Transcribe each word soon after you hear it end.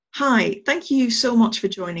Hi, thank you so much for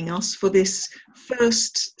joining us for this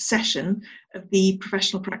first session of the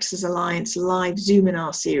Professional Practices Alliance live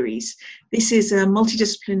Zoominar series. This is a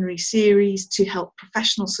multidisciplinary series to help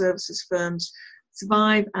professional services firms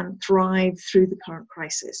survive and thrive through the current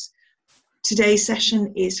crisis. Today's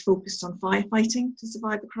session is focused on firefighting to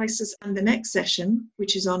survive the crisis, and the next session,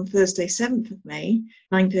 which is on Thursday 7th of May,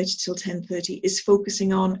 9:30 till 10:30, is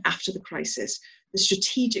focusing on after the crisis, the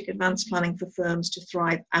strategic advanced planning for firms to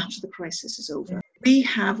thrive after the crisis is over. We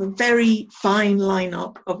have a very fine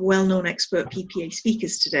lineup of well-known expert PPA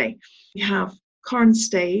speakers today. We have Corin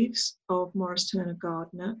Staves of Morris Turner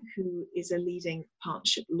Gardner, who is a leading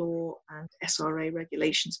partnership law and SRA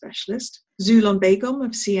regulation specialist. Zulon Begum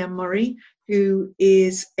of CM Murray, who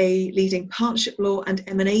is a leading partnership law and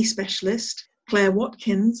M&A specialist. Claire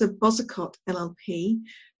Watkins of Bozzacott LLP,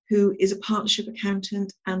 who is a partnership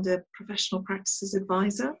accountant and a professional practices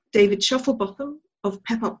advisor. David Shufflebotham of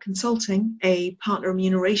Pep-Up Consulting, a partner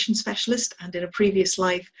remuneration specialist and in a previous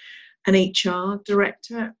life an HR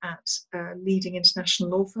director at a leading international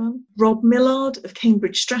law firm. Rob Millard of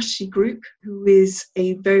Cambridge Strategy Group, who is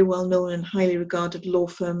a very well-known and highly regarded law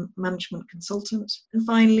firm management consultant. And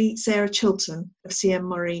finally, Sarah Chilton of CM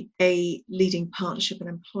Murray, a leading partnership and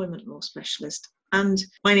employment law specialist. And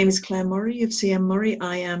my name is Claire Murray of CM Murray.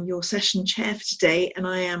 I am your session chair for today, and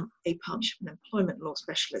I am a partnership and employment law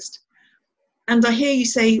specialist. And I hear you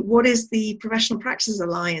say, what is the Professional Practices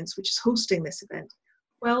Alliance, which is hosting this event?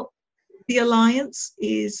 Well, the Alliance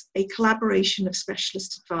is a collaboration of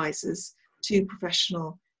specialist advisors to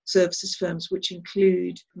professional services firms, which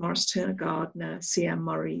include Morris Turner Gardner, CM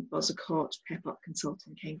Murray, Bozzacott, Pep-Up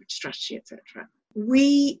Consulting, Cambridge Strategy, etc.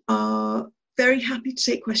 We are very happy to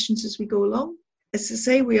take questions as we go along. As I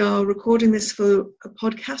say, we are recording this for a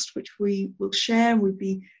podcast, which we will share, and we'd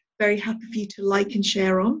be very happy for you to like and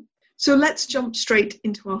share on. So let's jump straight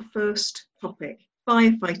into our first topic: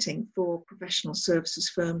 firefighting for professional services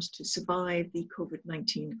firms to survive the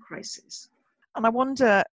COVID-19 crisis. And I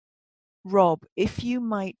wonder, Rob, if you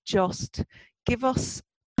might just give us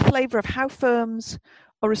a flavour of how firms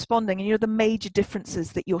are responding and the major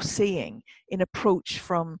differences that you're seeing in approach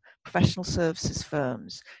from professional services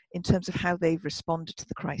firms in terms of how they've responded to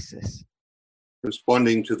the crisis.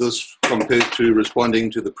 Responding to this compared to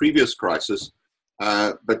responding to the previous crisis.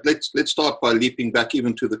 But let's start by leaping back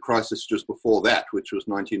even to the crisis just before that, which was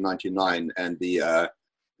 1999 and the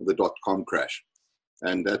dot-com crash.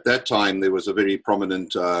 And at that time, there was a very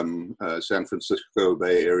prominent San Francisco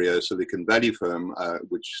Bay Area Silicon Valley firm,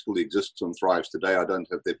 which still exists and thrives today. I don't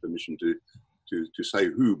have their permission to say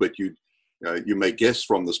who, but you may guess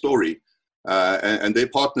from the story. And their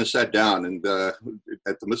partners sat down and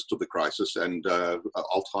at the midst of the crisis, and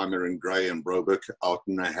Altheimer and Gray and Brobeck,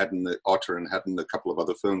 Otter and Hatton, a couple of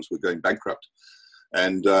other firms were going bankrupt,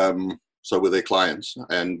 and so were their clients.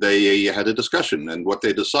 And they had a discussion, and what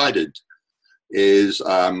they decided is,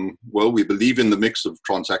 well, we believe in the mix of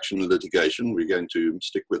transaction and litigation. We're going to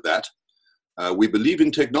stick with that. We believe in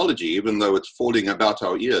technology, even though it's falling about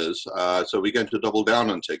our ears. So we're going to double down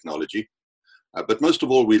on technology. But most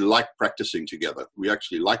of all, we like practicing together. We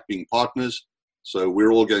actually like being partners. So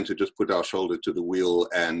we're all going to just put our shoulder to the wheel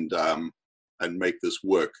and make this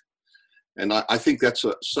work. And I think that's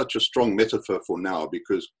such a strong metaphor for now,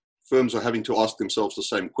 because firms are having to ask themselves the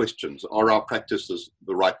same questions. Are our practices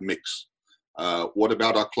the right mix? What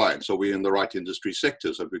about our clients? Are we in the right industry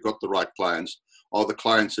sectors? Have we got the right clients? Are the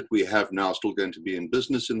clients that we have now still going to be in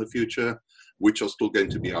business in the future? Which are still going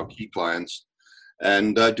to be our key clients?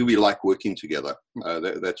 And do we like working together?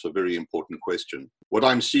 That's a very important question. What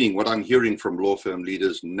I'm seeing, what I'm hearing from law firm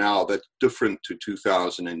leaders now that's different to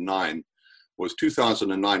 2009 was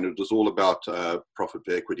 2009, it was all about profit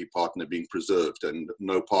per equity partner being preserved and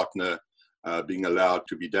no partner being allowed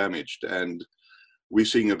to be damaged. And we're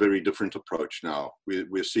seeing a very different approach now.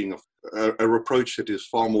 We're seeing a approach that is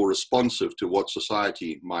far more responsive to what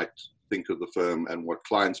society might think of the firm and what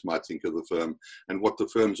clients might think of the firm and what the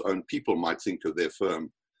firm's own people might think of their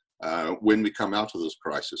firm when we come out of this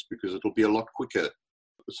crisis, because it'll be a lot quicker,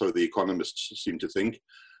 so the economists seem to think,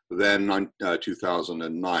 than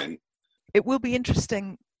 2009. It will be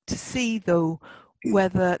interesting to see, though,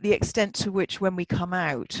 whether the extent to which when we come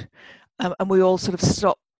out and we all sort of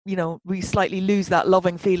stop, we slightly lose that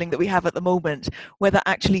loving feeling that we have at the moment, whether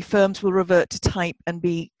actually firms will revert to type and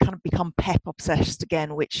become PEP obsessed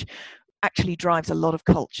again, which actually drives a lot of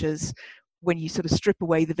cultures when you sort of strip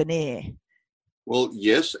away the veneer. Well,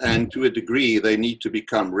 yes, and to a degree, they need to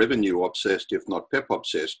become revenue obsessed, if not PEP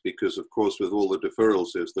obsessed, because of course, with all the deferrals,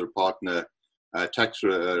 there's their partner tax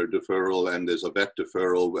deferral and there's a VAT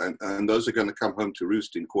deferral, and those are going to come home to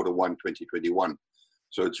roost in Q1 2021.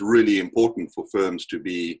 So it's really important for firms to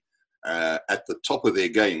be at the top of their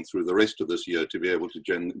game through the rest of this year to be able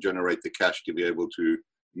to generate the cash to be able to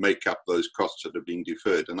make up those costs that are being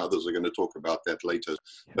deferred. And others are going to talk about that later.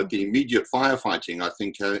 But the immediate firefighting, I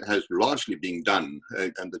think, has largely been done.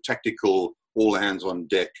 And the tactical all hands on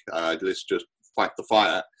deck, let's just fight the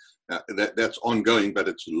fire, that's ongoing, but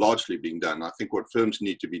it's largely being done. I think what firms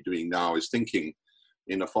need to be doing now is thinking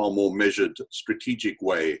in a far more measured, strategic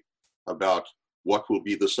way about what will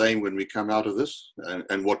be the same when we come out of this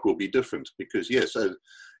and what will be different. Because yes,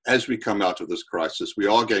 as we come out of this crisis, we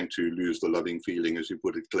are going to lose the loving feeling, as you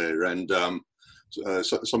put it, Claire, and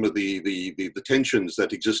some of the tensions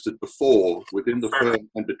that existed before within the firm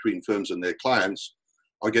and between firms and their clients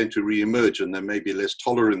are going to re-emerge, and there may be less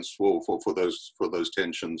tolerance for those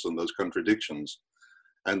tensions and those contradictions.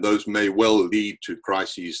 And those may well lead to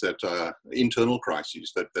crises that are internal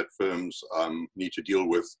crises that firms need to deal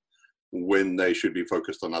with when they should be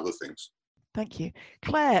focused on other things. Thank you.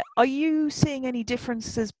 Claire, are you seeing any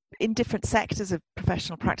differences in different sectors of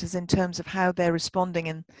professional practice in terms of how they're responding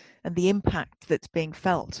and the impact that's being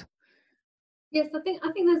felt? Yes, I think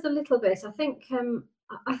there's a little bit.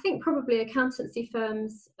 I think probably accountancy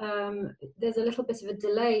firms, there's a little bit of a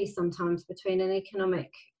delay sometimes between an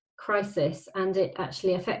economic crisis and it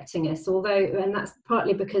actually affecting us, and that's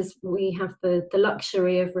partly because we have the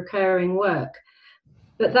luxury of recurring work.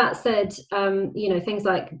 But that said, things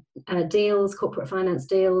like deals, corporate finance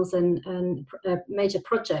deals, and major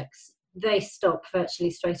projects, they stop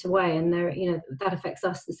virtually straight away, and that affects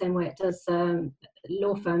us the same way it does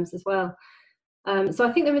law firms as well. So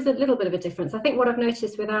I think there is a little bit of a difference. I think what I've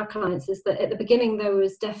noticed with our clients is that at the beginning there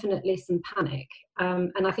was definitely some panic,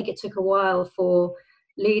 and I think it took a while for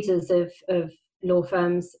leaders of law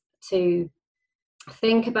firms to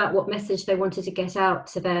think about what message they wanted to get out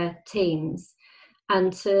to their teams.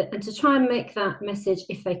 And to try and make that message,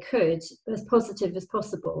 if they could, as positive as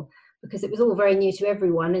possible, because it was all very new to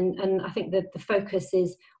everyone. And I think that the focus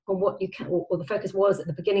is on what you can, or the focus was at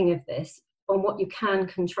the beginning of this, on what you can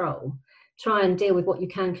control. Try and deal with what you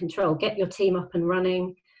can control. Get your team up and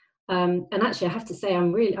running. And actually, I have to say,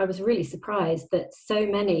 I was really surprised that so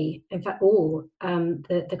many, in fact, all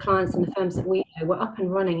the clients and the firms that we know were up and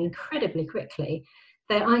running incredibly quickly.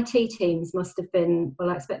 Their IT teams must have been, well,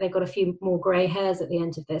 I expect they've got a few more grey hairs at the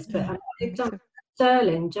end of this, but they've done a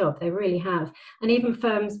sterling job, they really have. And even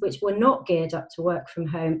firms which were not geared up to work from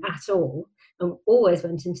home at all, and always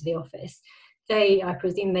went into the office, I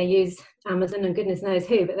presume they use Amazon and goodness knows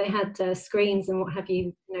who, but they had screens and what have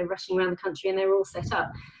you, rushing around the country, and they were all set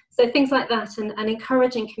up. So things like that, and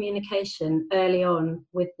encouraging communication early on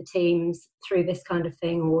with the teams through this kind of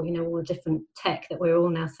thing, or, all the different tech that we're all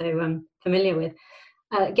now so familiar with.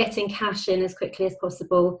 Getting cash in as quickly as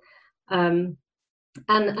possible, and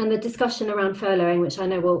the discussion around furloughing, which I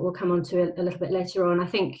know we'll come on to a little bit later on. I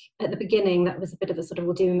think at the beginning that was a bit of a sort of,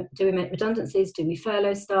 well, do we make redundancies? Do we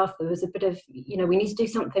furlough staff? There was a bit of, we need to do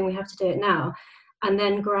something, we have to do it now. And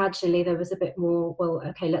then gradually there was a bit more, well,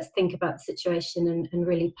 okay, let's think about the situation and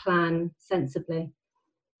really plan sensibly.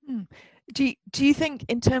 Do you think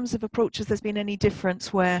in terms of approaches there's been any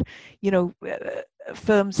difference where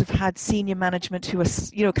firms have had senior management who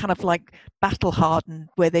are kind of like battle hardened,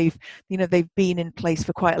 where they've been in place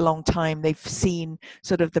for quite a long time, they've seen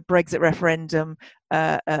sort of the Brexit referendum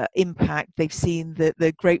impact, they've seen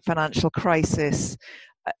the great financial crisis?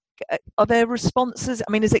 Are there responses?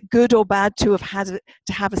 I mean, is it good or bad to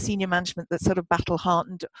have a senior management that's sort of battle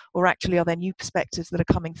hardened, or actually are there new perspectives that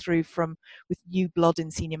are coming through with new blood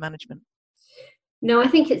in senior management? No, I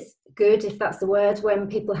think it's good, if that's the word, when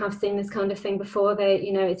people have seen this kind of thing before.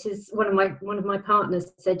 It is one of my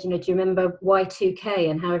partners said, do you remember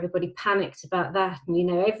Y2K and how everybody panicked about that?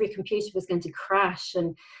 And every computer was going to crash,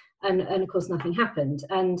 and of course nothing happened.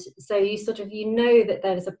 And so you sort of that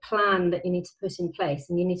there's a plan that you need to put in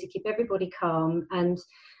place, and you need to keep everybody calm. And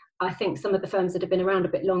I think some of the firms that have been around a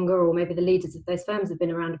bit longer, or maybe the leaders of those firms have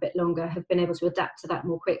been around a bit longer, have been able to adapt to that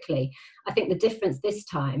more quickly. I think the difference this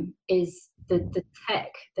time is the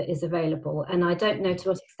tech that is available. And I don't know to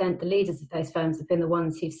what extent the leaders of those firms have been the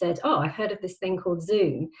ones who've said, oh, I've heard of this thing called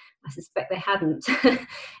Zoom. I suspect they hadn't,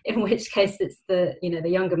 in which case it's the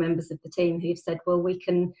younger members of the team who've said, well, we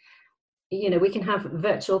can have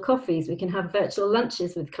virtual coffees, we can have virtual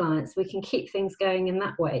lunches with clients, we can keep things going in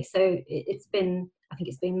that way. So I think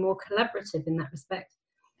it's been more collaborative in that respect.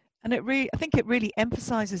 And I think it really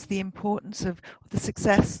emphasizes the importance of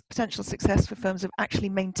the potential success for firms of actually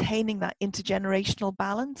maintaining that intergenerational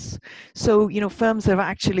balance. So, firms that have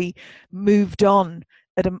actually moved on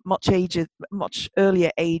at a much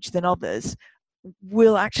earlier age than others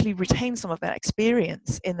will actually retain some of that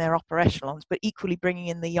experience in their operational arms, but equally bringing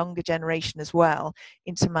in the younger generation as well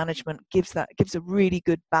into management gives a really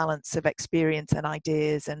good balance of experience and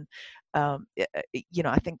ideas. And I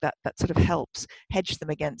think that sort of helps hedge them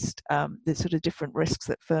against the sort of different risks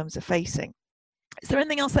that firms are facing. Is there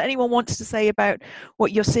anything else that anyone wants to say about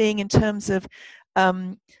what you're seeing in terms of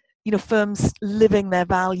firms living their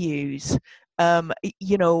values,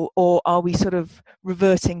 or are we sort of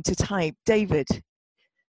reverting to type? David?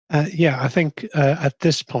 I think at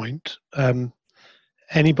this point,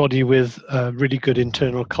 anybody with a really good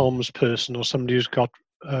internal comms person or somebody who's got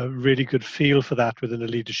a really good feel for that within a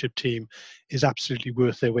leadership team is absolutely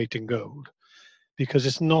worth their weight in gold. Because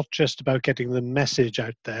it's not just about getting the message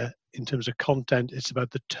out there in terms of content, it's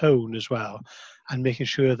about the tone as well, and making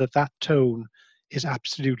sure that that tone is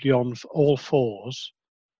absolutely on all fours.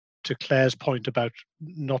 To Claire's point about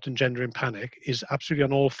not engendering panic, is absolutely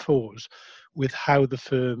on all fours with how the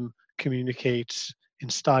firm communicates in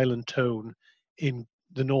style and tone in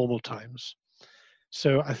the normal times.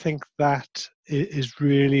 So I think that is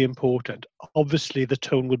really important. Obviously, the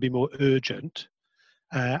tone will be more urgent,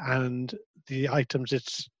 and the items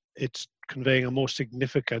it's conveying are more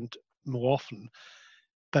significant more often.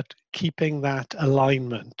 But keeping that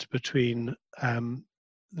alignment between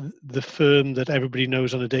the firm that everybody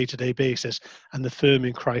knows on a day-to-day basis and the firm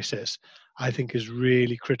in crisis, I think is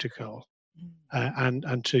really critical.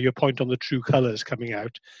 And to your point on the true colours coming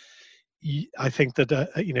out, I think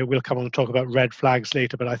that we'll come on and talk about red flags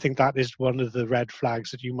later, but I think that is one of the red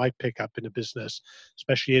flags that you might pick up in a business,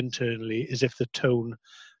 especially internally, is if the tone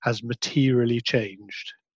has materially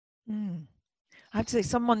changed. I have to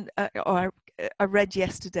say, I read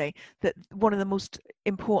yesterday that one of the most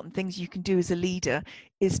important things you can do as a leader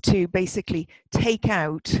is to basically take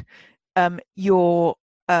out your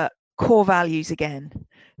core values again,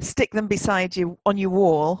 stick them beside you on your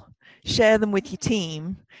wall, share them with your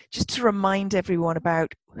team, just to remind everyone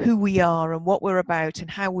about who we are and what we're about and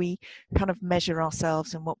how we kind of measure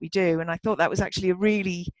ourselves and what we do. And I thought that was actually a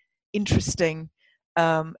really interesting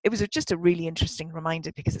it was just a really interesting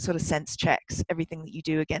reminder, because it sort of sense checks everything that you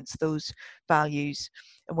do against those values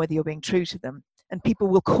and whether you're being true to them. And people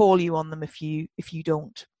will call you on them if you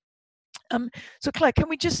don't. So Claire, can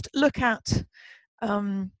we just look at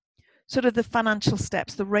sort of the financial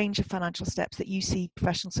steps, the range of financial steps that you see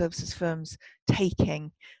professional services firms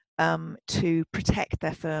taking to protect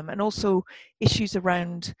their firm, and also issues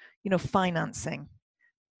around, financing?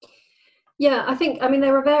 Yeah, I mean,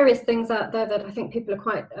 there are various things out there that I think people are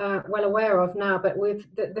quite well aware of now, but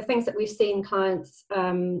the things that we've seen clients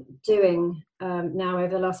doing now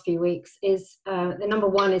over the last few weeks is the number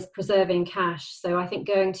one is preserving cash. So I think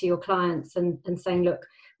going to your clients and saying, look,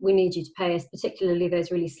 we need you to pay us, particularly those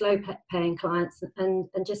really slow paying clients, and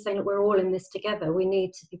just saying, look, we're all in this together, we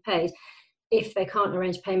need to be paid. If they can't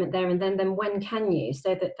arrange payment there and then when can you?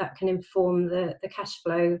 So that can inform the cash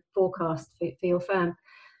flow forecast for your firm.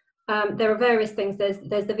 There are various things. There's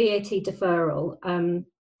the VAT deferral,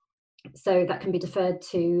 so that can be deferred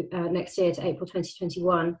to next year, to April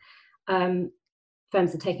 2021.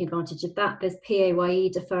 Firms are taking advantage of that. There's PAYE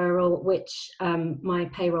deferral, which my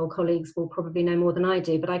payroll colleagues will probably know more than I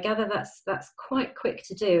do, but I gather that's quite quick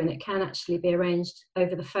to do, and it can actually be arranged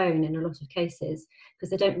over the phone in a lot of cases,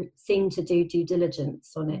 because they don't seem to do due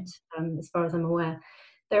diligence on it, as far as I'm aware.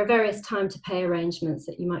 There are various time to pay arrangements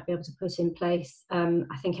that you might be able to put in place.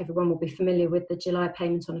 I think everyone will be familiar with the July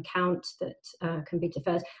payment on account that can be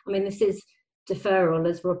deferred. I mean, this is deferral,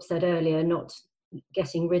 as Rob said earlier, not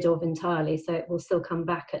getting rid of entirely, so it will still come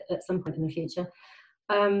back at some point in the future.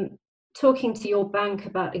 Talking to your bank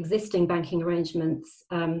about existing banking arrangements,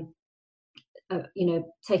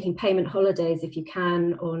 taking payment holidays if you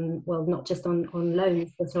can on, well, not just on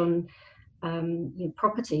loans, but on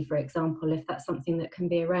property, for example, if that's something that can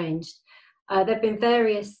be arranged. There have been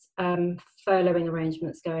various furloughing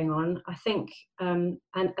arrangements going on, I think, and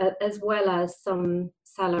as well as some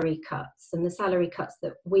salary cuts. And the salary cuts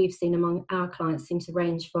that we've seen among our clients seem to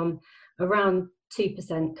range from around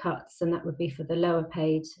 2% cuts, and that would be for the lower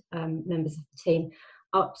paid members of the team,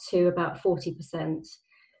 up to about 40%,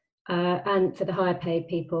 and for the higher paid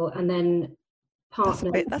people. And then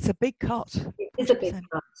partners. That's a big cut. It is a big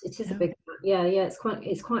cut. It is a big cut. Yeah, it's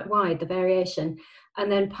quite wide, the variation.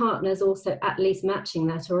 And then partners also at least matching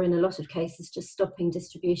that, or in a lot of cases just stopping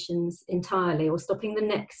distributions entirely, or stopping the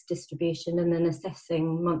next distribution and then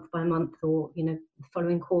assessing month by month, or the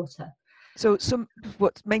following quarter. So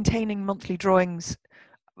maintaining monthly drawings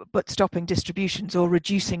but stopping distributions or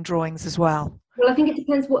reducing drawings as well? Well, I think it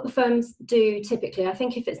depends what the firms do typically. I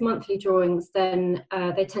think if it's monthly drawings, then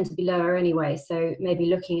they tend to be lower anyway. So maybe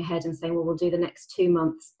looking ahead and saying, well, we'll do the next 2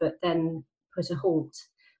 months, but then put a halt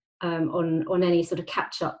on any sort of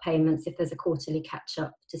catch-up payments. If there's a quarterly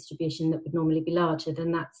catch-up distribution that would normally be larger,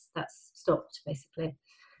 then that's stopped basically.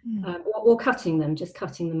 Or cutting them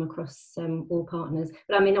across all partners.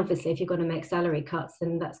 But I mean, obviously, if you're going to make salary cuts,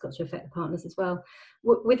 then that's got to affect the partners as well.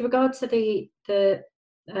 With regard to the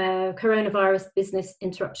coronavirus business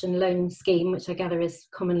interruption loan scheme, which I gather is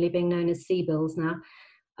commonly being known as CBILS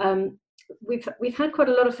now, we've had quite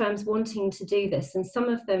a lot of firms wanting to do this, and some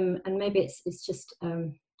of them, and maybe it's just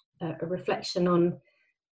a reflection on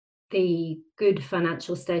the good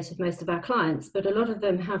financial state of most of our clients, but a lot of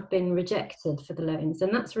them have been rejected for the loans,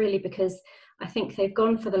 and that's really because I think they've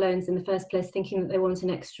gone for the loans in the first place thinking that they want an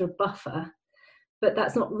extra buffer, but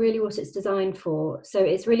that's not really what it's designed for. So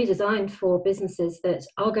it's really designed for businesses that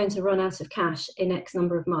are going to run out of cash in X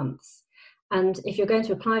number of months, and if you're going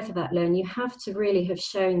to apply for that loan, you have to really have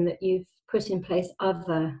shown that you've put in place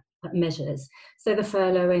other measures, so the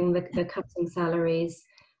furloughing, the cutting salaries,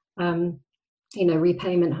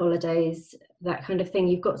 repayment holidays, that kind of thing.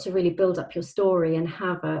 You've got to really build up your story and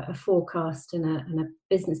have a forecast and a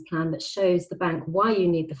business plan that shows the bank why you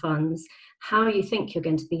need the funds, how you think you're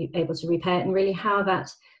going to be able to repay it, and really how that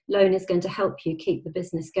loan is going to help you keep the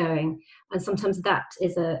business going. And sometimes that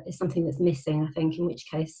is something that's missing, I think, in which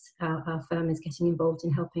case our firm is getting involved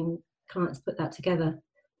in helping clients put that together.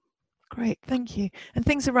 Great, thank you. And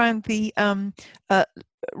things around the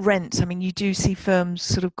rent, I mean, you do see firms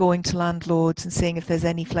sort of going to landlords and seeing if there's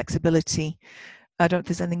any flexibility. I don't know if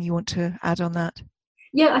there's anything you want to add on that.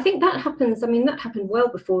 Yeah, I think that happens. I mean, that happened well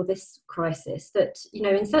before this crisis, that,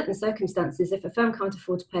 in certain circumstances, if a firm can't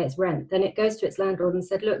afford to pay its rent, then it goes to its landlord and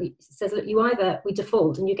says, look, you either we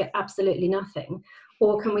default and you get absolutely nothing,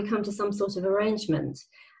 or can we come to some sort of arrangement?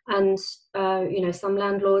 And, some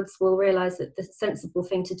landlords will realise that the sensible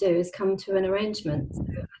thing to do is come to an arrangement. So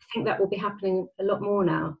I think that will be happening a lot more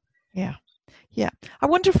now. Yeah. I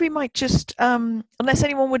wonder if we might just, unless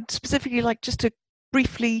anyone would specifically like just to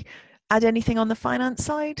briefly add anything on the finance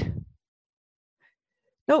side?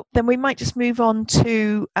 No, then we might just move on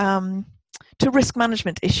to risk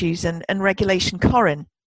management issues and regulation. Corinne,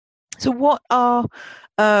 so what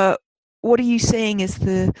are you seeing as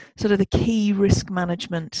the sort of the key risk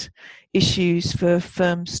management issues for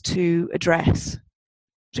firms to address,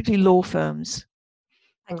 particularly law firms?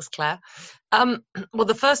 Thanks, Claire. Well,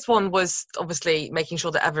 the first one was obviously making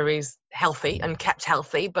sure that everybody's healthy and kept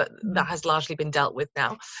healthy, but that has largely been dealt with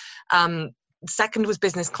now. Second was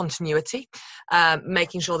business continuity,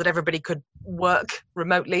 making sure that everybody could work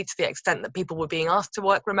remotely to the extent that people were being asked to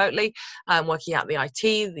work remotely, working out the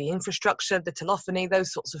IT, the infrastructure, the telephony,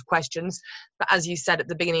 those sorts of questions. But as you said at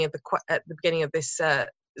the beginning of this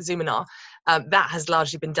Zoominar, that has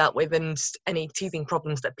largely been dealt with, and any teething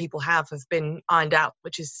problems that people have been ironed out,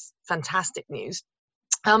 which is fantastic news.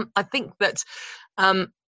 I think that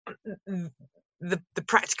the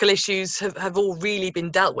practical issues have all really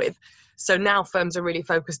been dealt with. So now firms are really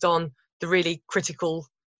focused on the really critical,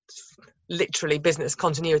 literally business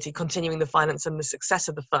continuity, continuing the finance and the success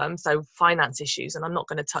of the firm. So finance issues, and I'm not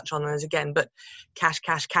going to touch on those again, but cash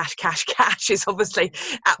is obviously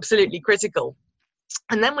absolutely critical.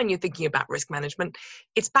 And then when you're thinking about risk management,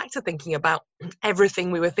 it's back to thinking about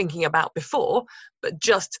everything we were thinking about before, but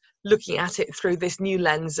just looking at it through this new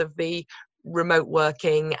lens of the remote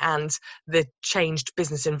working and the changed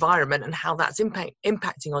business environment and how that's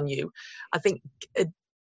impacting on you. I think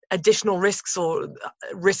additional risks or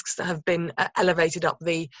risks that have been elevated up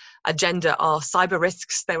the agenda are cyber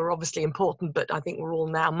risks. They were obviously important, but I think we're all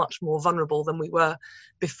now much more vulnerable than we were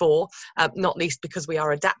before, not least because we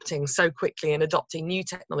are adapting so quickly and adopting new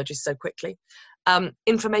technologies so quickly.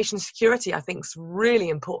 Information security, I think, is really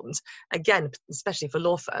important. Again, especially for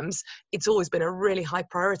law firms, it's always been a really high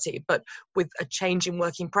priority, but with a change in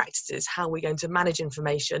working practices, how are we going to manage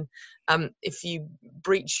information? If you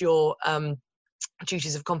breach your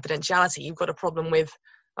duties of confidentiality, you've got a problem with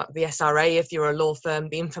the SRA if you're a law firm,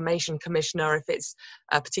 the information commissioner if it's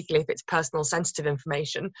particularly if it's personal sensitive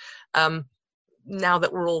information. Now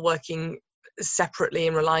that we're all working separately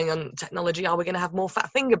and relying on technology, are we going to have more fat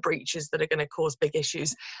finger breaches that are going to cause big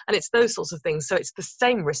issues? And it's those sorts of things. So it's the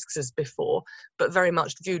same risks as before, but very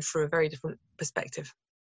much viewed from a very different perspective.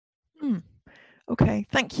 Okay,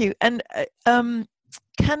 thank you. And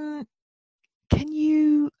can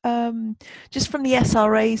you just from the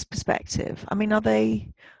SRA's perspective, I mean, are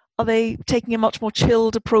they taking a much more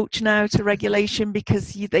chilled approach now to regulation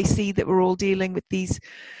because they see that we're all dealing with these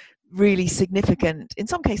really significant, in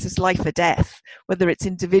some cases life or death, whether it's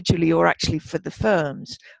individually or actually for the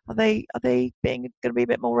firms, are they going to be a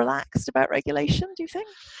bit more relaxed about regulation, do you think?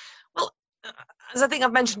 Well, as I think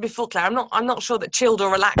I've mentioned before, Claire, I'm not sure that chilled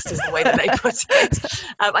or relaxed is the way that they put it.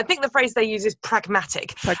 I think the phrase they use is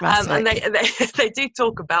pragmatic. And they do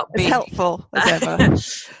talk about being helpful as ever.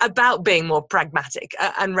 about being more pragmatic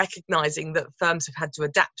and recognizing that firms have had to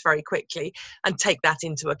adapt very quickly and take that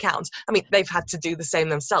into account. I mean, they've had to do the same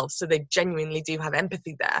themselves, so they genuinely do have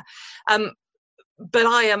empathy there. But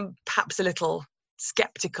I am perhaps a little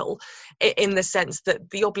skeptical in the sense that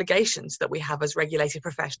the obligations that we have as regulated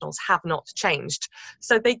professionals have not changed.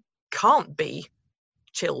 So they can't be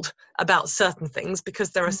chilled about certain things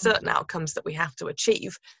because there are certain outcomes that we have to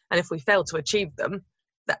achieve. And if we fail to achieve them,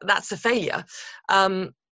 that's a failure.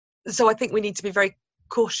 So I think we need to be very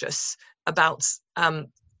cautious about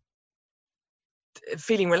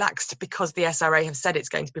feeling relaxed because the SRA have said it's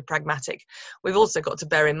going to be pragmatic. We've also got to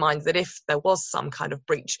bear in mind that if there was some kind of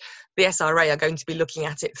breach, the SRA are going to be looking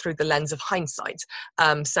at it through the lens of hindsight.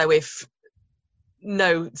 So if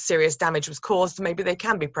no serious damage was caused, maybe they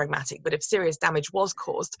can be pragmatic. But if serious damage was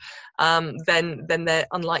caused, then they're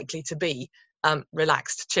unlikely to be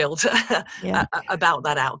relaxed, chilled about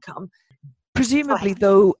that outcome. Presumably,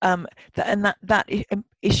 though, that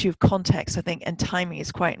issue of context, I think, and timing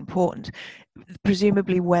is quite important.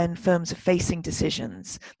 Presumably, when firms are facing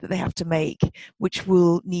decisions that they have to make, which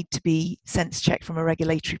will need to be sense checked from a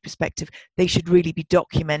regulatory perspective, they should really be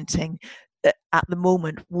documenting at the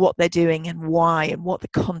moment what they're doing and why and what the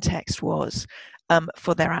context was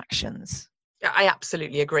for their actions. I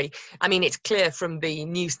absolutely agree. I mean, it's clear from the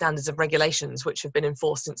new standards of regulations, which have been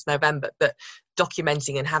enforced since November, that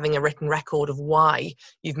documenting and having a written record of why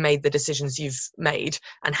you've made the decisions you've made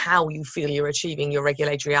and how you feel you're achieving your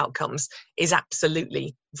regulatory outcomes is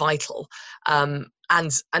absolutely vital. And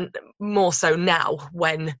more so now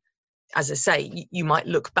when, as I say, you might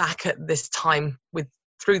look back at this time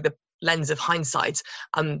through the lens of hindsight.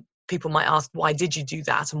 People might ask, why did you do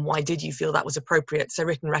that? And why did you feel that was appropriate? So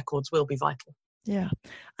written records will be vital. Yeah.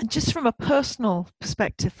 And just from a personal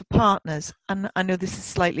perspective for partners, and I know this is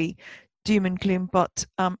slightly doom and gloom, but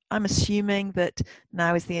I'm assuming that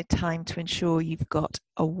now is the time to ensure you've got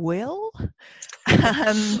a will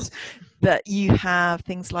and that you have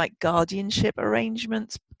things like guardianship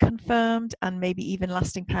arrangements confirmed and maybe even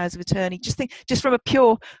lasting powers of attorney. Just from a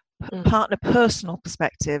pure partner personal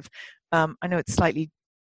perspective, I know it's slightly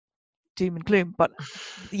doom and gloom, but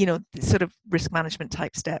sort of risk management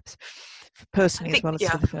type steps personally as well as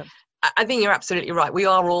for the firm. I think you're absolutely right. We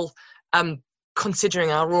are all considering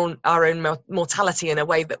our own mortality in a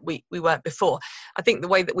way that we weren't before. I think the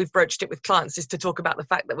way that we've broached it with clients is to talk about the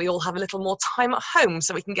fact that we all have a little more time at home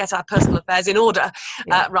so we can get our personal affairs in order,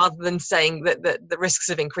 rather than saying that the risks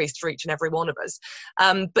have increased for each and every one of us.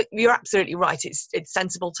 But you're absolutely right. It's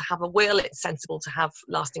sensible to have a will. It's sensible to have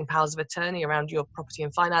lasting powers of attorney around your property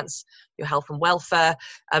and finance, your health and welfare.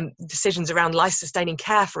 Decisions around life-sustaining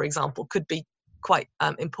care, for example, could be quite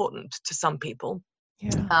important to some people.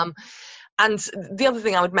 Yeah. And the other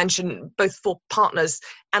thing I would mention, both for partners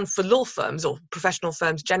and for law firms or professional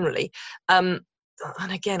firms generally, and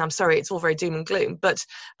again, I'm sorry, it's all very doom and gloom, but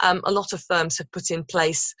a lot of firms have put in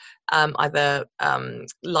place either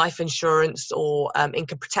life insurance or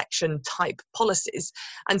income protection type policies.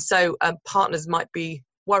 And so partners might be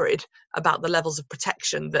worried about the levels of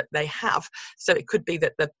protection that they have. So it could be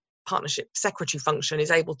that the partnership secretary function is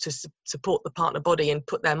able to support the partner body and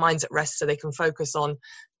put their minds at rest so they can focus on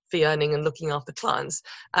fee earning and looking after clients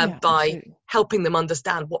by absolutely helping them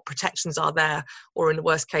understand what protections are there, or in the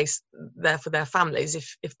worst case, there for their families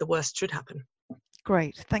if the worst should happen.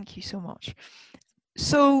 Great, thank you so much.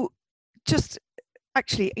 So just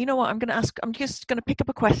actually, you know what, I'm just going to pick up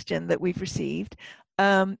a question that we've received.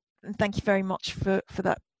 And thank you very much for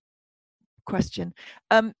that question.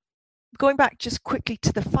 Going back just quickly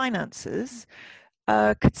to the finances,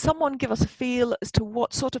 could someone give us a feel as to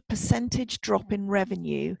what sort of percentage drop in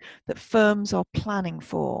revenue that firms are planning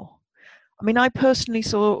for? I mean, I personally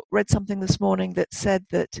read something this morning that said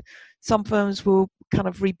that some firms were kind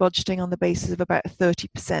of rebudgeting on the basis of about a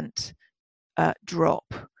 30% drop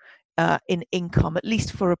in income, at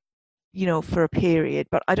least for a period.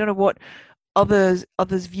 But I don't know what others'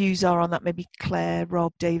 views are on that. Maybe Claire,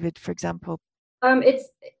 Rob, David, for example.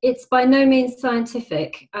 It's by no means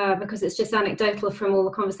scientific because it's just anecdotal from all the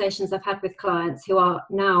conversations I've had with clients who are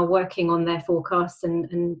now working on their forecasts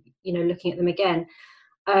and looking at them again.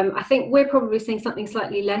 I think we're probably seeing something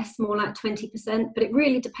slightly less, more like 20%, but it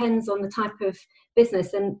really depends on the type of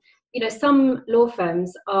business. And some law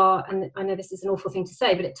firms are, and I know this is an awful thing to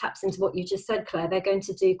say, but it taps into what you just said, Claire, they're going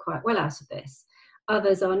to do quite well out of this.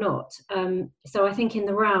 Others are not. So I think in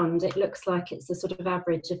the round, it looks like it's a sort of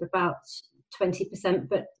average of about 20%,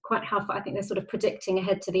 but quite how far, I think they're sort of predicting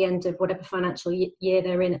ahead to the end of whatever financial year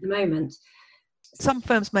they're in at the moment. Some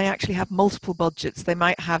firms may actually have multiple budgets. They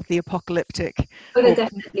might have the apocalyptic, they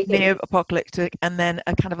definitely do. Neo-apocalyptic, and then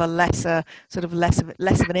a kind of a less of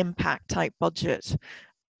an impact type budget.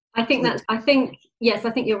 I think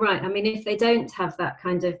you're right. I mean, if they don't have that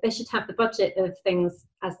kind of, they should have the budget of things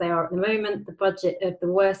as they are at the moment, the budget of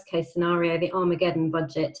the worst case scenario, the Armageddon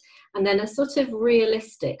budget, and then a sort of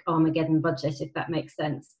realistic Armageddon budget, if that makes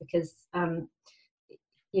sense, because,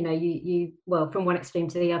 well, from one extreme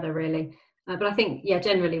to the other, really. But I think,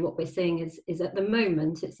 generally what we're seeing is at the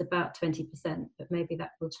moment, it's about 20%, but maybe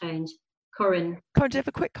that will change. Corinne, do you have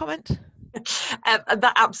a quick comment?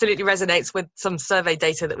 That absolutely resonates with some survey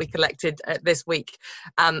data that we collected this week,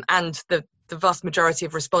 and the vast majority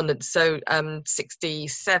of respondents. So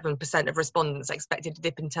 67% of respondents expected a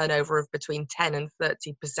dip in turnover of between 10 and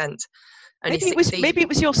 30%. Maybe it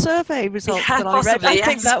was your survey results that I read. I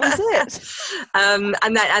think that was it. And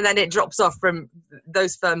then it drops off from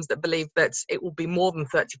those firms that believe that it will be more than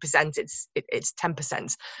 30%. It's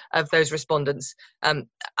 10% of those respondents.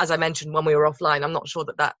 As I mentioned when we were offline, I'm not sure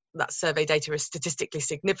that survey data is statistically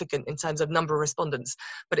significant in terms of number of respondents,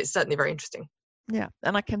 but it's certainly very interesting. Yeah,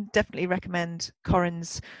 and I can definitely recommend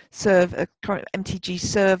Corinne's MTG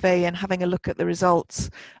survey and having a look at the results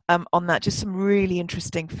on that. Just some really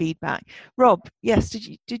interesting feedback. Rob, yes,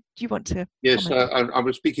 did you want to? Yes, I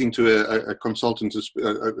was speaking to a consultant,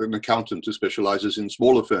 an accountant who specialises in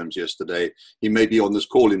smaller firms yesterday. He may be on this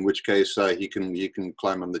call, in which case he can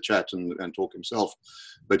climb on the chat and talk himself.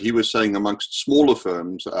 But he was saying amongst smaller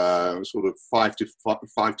firms, sort of 5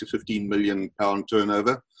 to 15 million pound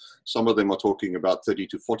turnover. Some of them are talking about 30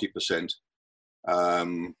 to 40%.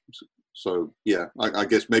 So yeah, I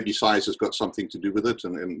guess maybe size has got something to do with it,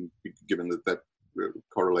 and given that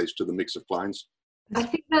correlates to the mix of clients. I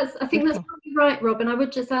think that's probably right, Rob. And I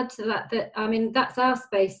would just add to that I mean, that's our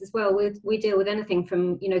space as well. We deal with anything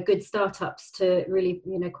from good startups to really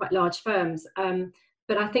quite large firms.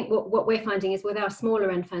 But I think what we're finding is with our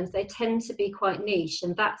smaller end firms, they tend to be quite niche,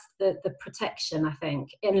 and that's the protection, I think,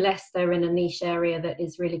 unless they're in a niche area that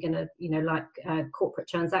is really going to, like corporate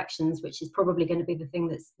transactions, which is probably going to be the thing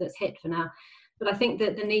that's hit for now. But I think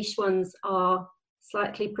that the niche ones are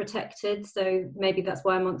slightly protected, so maybe that's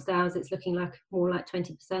why amongst ours it's looking like more like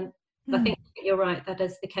 20%. But I think you're right, that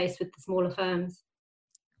is the case with the smaller firms.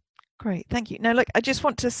 Great, thank you. Now look, I just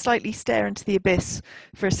want to slightly stare into the abyss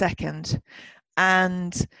for a second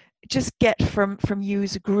and just get from you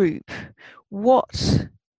as a group what,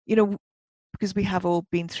 because we have all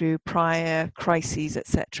been through prior crises,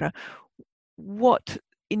 etc. What,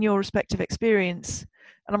 in your respective experience,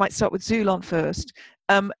 and I might start with Zulon first,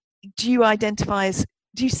 do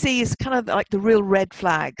you see as kind of like the real red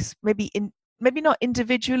flags, maybe not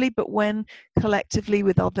individually, but when collectively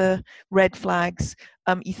with other red flags,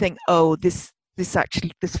 you think, oh, this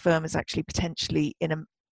firm is actually potentially in a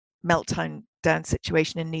meltdown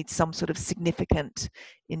situation and needs some sort of significant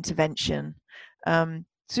intervention.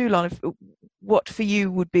 Zulon, what for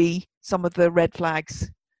you would be some of the red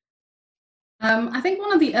flags? I think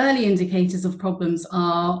one of the early indicators of problems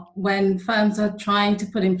are when firms are trying to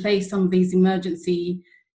put in place some of these emergency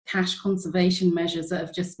cash conservation measures that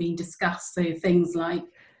have just been discussed. So things like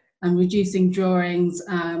reducing drawings,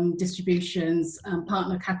 distributions,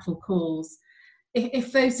 partner capital calls.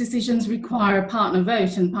 If those decisions require a partner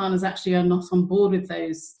vote and partners actually are not on board with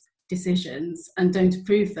those decisions and don't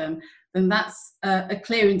approve them, then that's a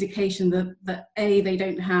clear indication that A, they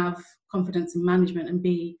don't have confidence in management, and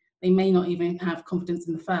B, they may not even have confidence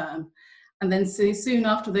in the firm. And then so soon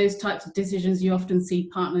after those types of decisions, you often see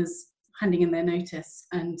partners handing in their notice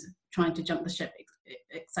and trying to jump the ship,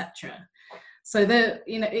 etc. So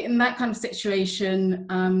in that kind of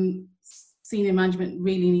situation, senior management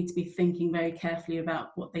really need to be thinking very carefully about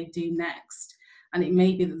what they do next. And it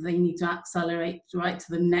may be that they need to accelerate right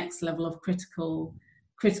to the next level of critical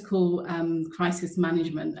crisis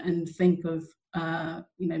management and think of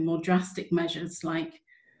more drastic measures like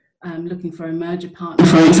looking for a merger partner,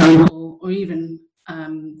 for example, or even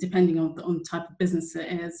depending on the type of business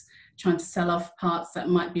it is, trying to sell off parts that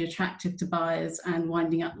might be attractive to buyers and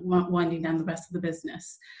winding down the rest of the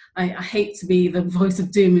business. I hate to be the voice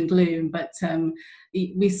of doom and gloom, but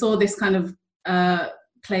we saw this kind of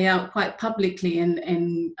play out quite publicly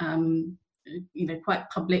in quite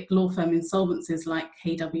public law firm insolvencies like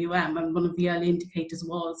KWM, and one of the early indicators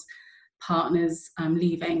was partners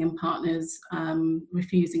leaving and partners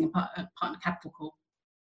refusing a partner capital call.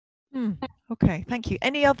 Okay, thank you.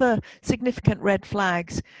 Any other significant red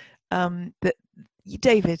flags that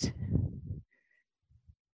David?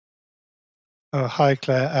 Hi,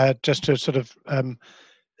 Claire. Just to sort of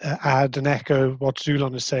add and echo what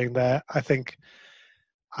Zulon is saying there, I think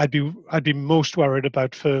I'd be most worried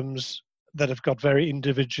about firms that have got very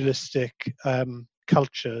individualistic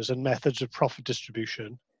cultures and methods of profit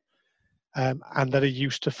distribution, and that are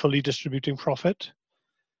used to fully distributing profit.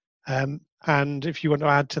 And if you want to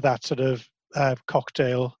add to that sort of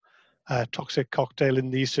toxic cocktail in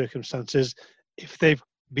these circumstances, if they've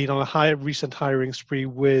been on a recent hiring spree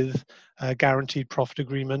with guaranteed profit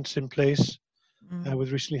agreements in place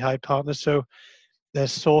with recently hired partners, so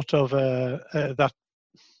there's sort of that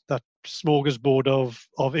smorgasbord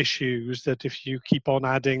of issues that if you keep on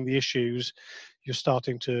adding the issues, you're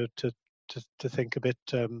starting to think a bit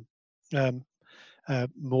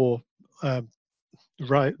more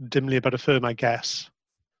dimly about a firm, I guess.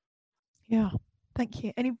 Yeah, thank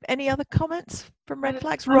you. Any other comments from red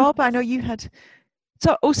flags? Rob, I know you had.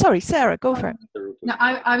 So, sorry, Sarah, go for it. No,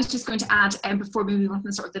 I was just going to add, before we move on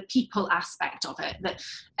to sort of the people aspect of it, that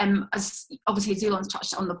as obviously Zulon's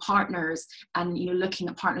touched on the partners and looking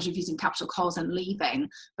at partners refusing capital calls and leaving,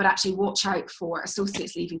 but actually watch out for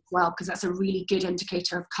associates leaving as well, because that's a really good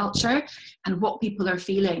indicator of culture and what people are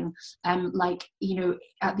feeling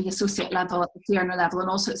at the associate level, at the fee earner level, and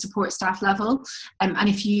also at support staff level. And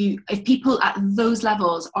if people at those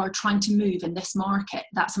levels are trying to move in this market,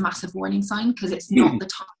 that's a massive warning sign, because it's not the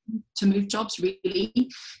time to move jobs, really,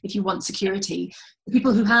 if you want security. The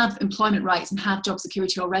people who have employment rights and have job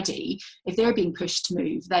security already, if they're being pushed to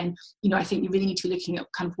move, then I think you really need to be looking at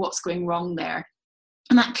kind of what's going wrong there.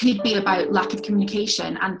 And that could be about lack of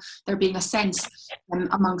communication and there being a sense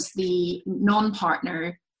amongst the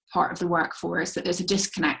non-partner part of the workforce that there's a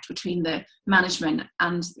disconnect between the management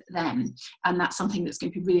and them. And that's something that's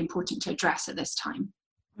going to be really important to address at this time.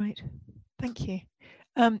 Right. Thank you.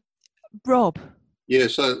 Rob?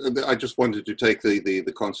 Yes, I just wanted to take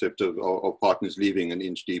the concept of partners leaving an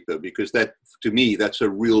inch deeper, because that, to me, that's a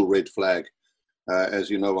real red flag. As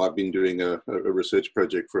you know, I've been doing a research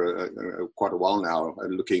project for quite a while now,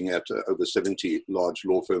 looking at over 70 large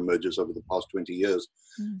law firm mergers over the past 20 years.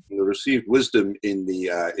 And the received wisdom in the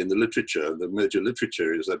literature, the merger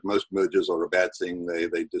literature, is that most mergers are a bad thing.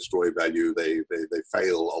 They destroy value. They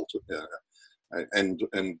fail. And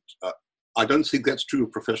I don't think that's true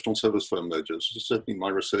of professional service firm mergers. Certainly, my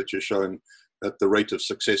research has shown that the rate of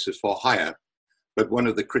success is far higher. But one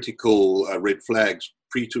of the critical red flags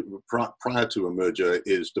prior to a merger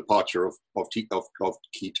is departure of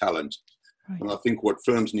key talent. Right. And I think what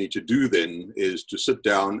firms need to do then is to sit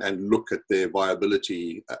down and look at their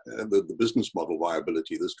viability, the business model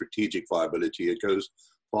viability, the strategic viability. It goes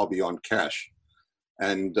far beyond cash.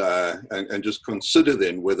 And just consider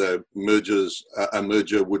then whether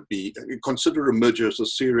consider a merger as a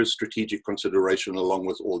serious strategic consideration along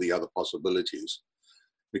with all the other possibilities.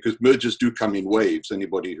 Because mergers do come in waves.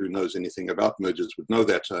 Anybody who knows anything about mergers would know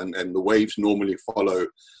that. And the waves normally follow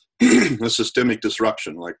a systemic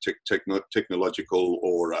disruption like technological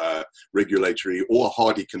or regulatory or a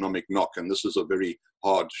hard economic knock. And this is a very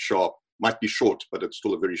hard, sharp, might be short, but it's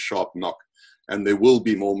still a very sharp knock. And there will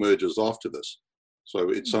be more mergers after this.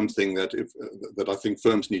 So it's something that I think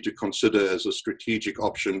firms need to consider as a strategic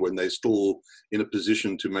option when they're still in a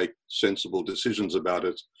position to make sensible decisions about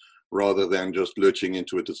it, rather than just lurching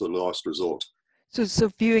into it as a last resort. So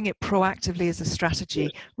viewing it proactively as a strategy,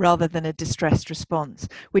 yes, rather than a distressed response,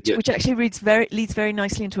 which actually leads very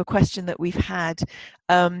nicely into a question that we've had.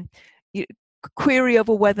 Query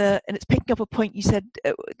over whether, and it's picking up a point you said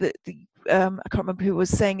that I can't remember who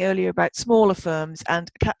was saying earlier about smaller firms,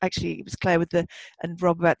 and actually it was Claire and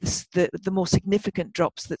Rob about the more significant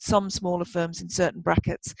drops that some smaller firms in certain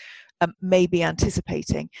brackets may be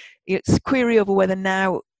anticipating. It's query over whether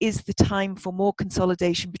now is the time for more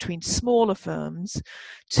consolidation between smaller firms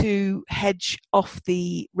to hedge off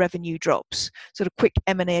the revenue drops, sort of quick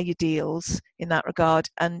M&A deals in that regard.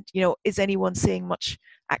 And, is anyone seeing much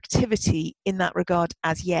activity in that regard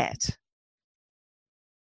as yet?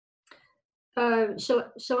 Shall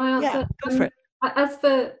I answer? Yeah, go for it. As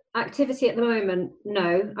for activity at the moment,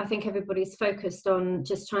 no. I think everybody's focused on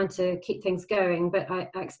just trying to keep things going, but I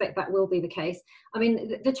expect that will be the case. I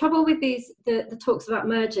mean, the trouble with the talks about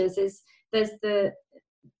mergers is there's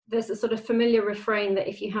a sort of familiar refrain that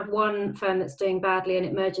if you have one firm that's doing badly and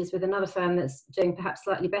it merges with another firm that's doing perhaps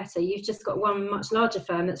slightly better, you've just got one much larger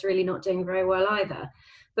firm that's really not doing very well either.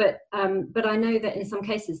 But I know that in some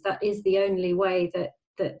cases that is the only way that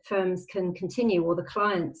that firms can continue, or the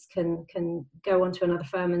clients can go on to another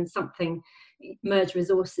firm and something merge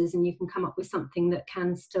resources, and you can come up with something that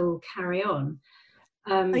can still carry on.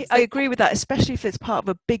 I agree with that, especially if it's part of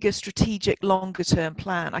a bigger strategic longer term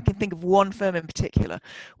plan. I can think of one firm in particular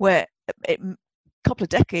where a couple of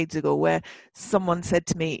decades ago where someone said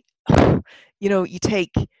to me, you know, you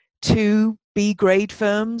take 2 B grade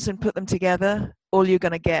firms and put them together, all you're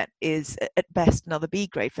going to get is at best another B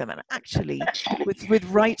grade firm. And actually with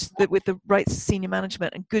the right senior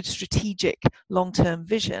management and good strategic long-term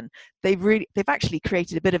vision, they've actually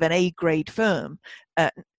created a bit of an A grade firm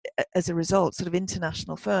as a result, sort of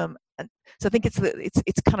international firm. And so I think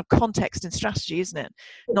it's kind of context and strategy, isn't it?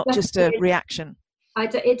 Not just a reaction.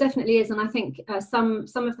 It definitely is, and I think some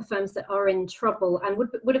of the firms that are in trouble and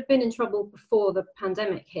would have been in trouble before the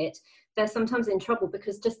pandemic hit, they're sometimes in trouble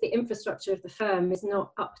because just the infrastructure of the firm is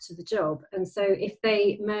not up to the job. And so if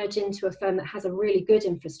they merge into a firm that has a really good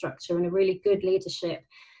infrastructure and a really good leadership,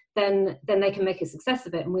 then they can make a success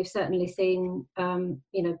of it. And we've certainly seen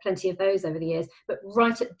plenty of those over the years. But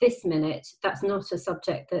right at this minute, that's not a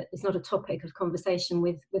subject, that is not a topic of conversation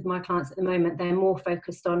with my clients at the moment. They're more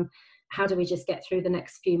focused on how do we just get through the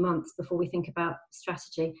next few months before we think about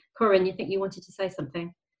strategy. Corinne, you think you wanted to say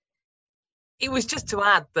something? It was just to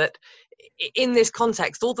add that in this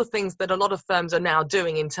context, all the things that a lot of firms are now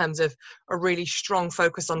doing in terms of a really strong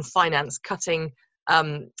focus on finance, cutting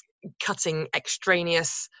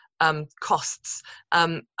extraneous costs,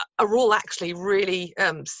 are all actually really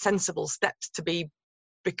sensible steps to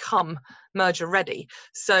become merger ready.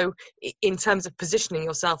 So in terms of positioning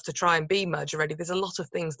yourself to try and be merger ready, there's a lot of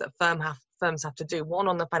things that firms have to do. One,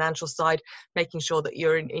 on the financial side, making sure that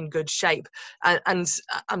you're in good shape. And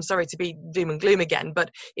I'm sorry to be doom and gloom again,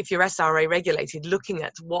 but if you're SRA regulated, looking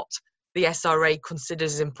at what the SRA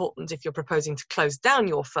considers important if you're proposing to close down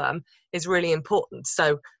your firm is really important.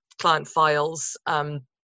 So client files,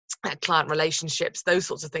 client relationships, those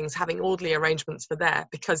sorts of things, having orderly arrangements for there,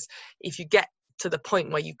 because if you get to the point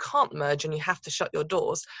where you can't merge and you have to shut your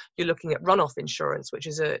doors, you're looking at runoff insurance, which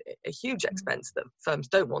is a huge expense that firms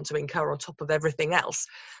don't want to incur on top of everything else.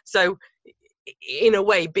 So in a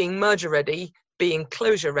way, being merger ready, being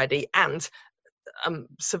closure ready, and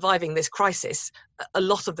surviving this crisis, a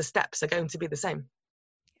lot of the steps are going to be the same.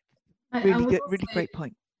 Really good, really great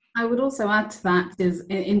point. I would also add to that,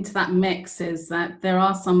 into that mix, is that there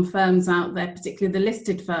are some firms out there, particularly the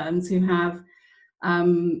listed firms, who have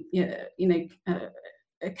a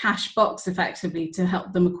cash box effectively to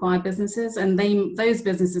help them acquire businesses, and those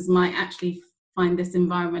businesses might actually find this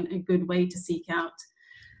environment a good way to seek out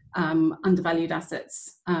undervalued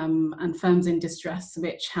assets, and firms in distress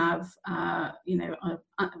which have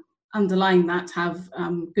underlying that have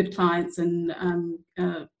good clients, and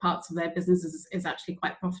parts of their businesses is actually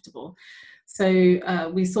quite profitable.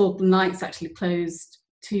 So we saw the Knights actually closed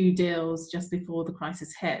 2 deals just before the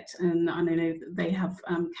crisis hit, and I know they have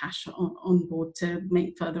cash on board to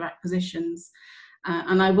make further acquisitions,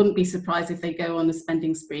 and I wouldn't be surprised if they go on a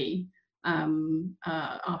spending spree after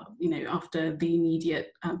the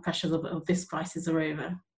immediate pressures of this crisis are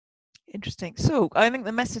over. Interesting. So I think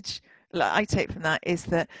the message I take from that is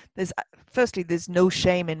that there's no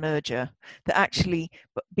shame in merger, that actually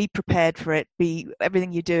be prepared for it.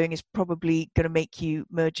 Everything you're doing is probably going to make you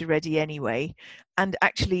merger ready anyway. And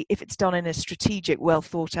actually, if it's done in a strategic, well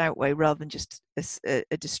thought out way, rather than just a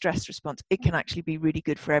distress response, it can actually be really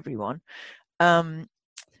good for everyone. But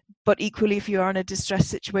equally, if you are in a distress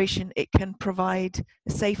situation, it can provide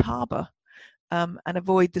a safe harbour. And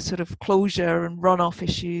avoid the sort of closure and runoff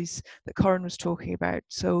issues that Corinne was talking about.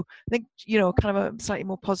 So I think, kind of a slightly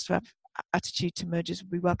more positive attitude to mergers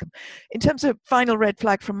would be welcome. In terms of final red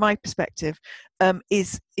flag from my perspective,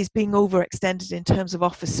 is being overextended in terms of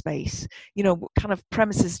office space. Kind of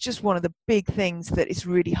premises, just one of the big things that is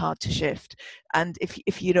really hard to shift. And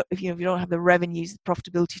if you don't have the revenues, the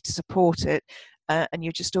profitability to support it, and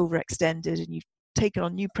you're just overextended and you've taken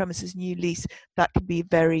on new premises, new lease, that can be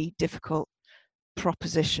very difficult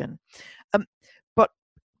proposition. But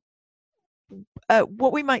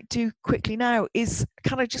what we might do quickly now is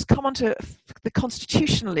kind of just come on to the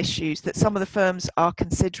constitutional issues that some of the firms are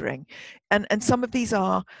considering, and some of these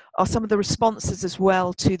are some of the responses as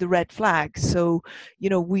well to the red flags. So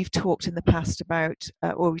we've talked in the past about,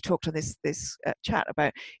 or we talked on this chat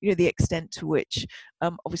about the extent to which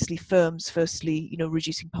obviously firms firstly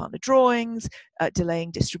reducing partner drawings,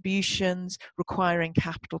 delaying distributions, requiring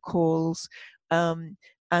capital calls,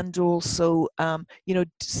 and also,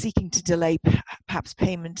 seeking to delay perhaps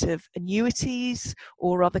payment of annuities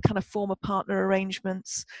or other kind of former partner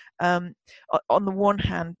arrangements on the one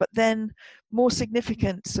hand, but then more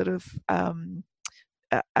significant sort of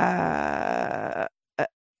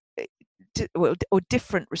or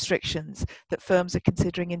different restrictions that firms are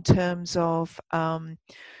considering in terms of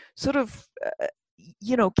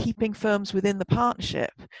keeping firms within the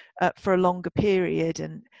partnership for a longer period.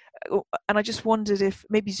 And I just wondered if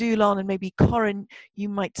maybe Zulon and maybe Corinne, you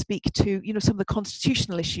might speak to some of the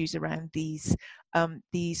constitutional issues around these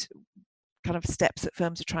kind of steps that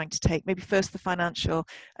firms are trying to take. Maybe first the financial,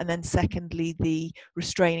 and then secondly the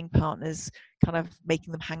restraining partners, kind of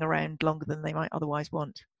making them hang around longer than they might otherwise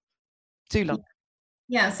want. Zulon.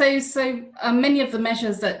 Yeah, so many of the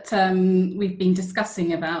measures that we've been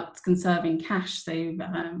discussing about conserving cash, so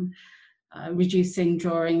reducing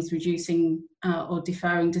drawings, reducing or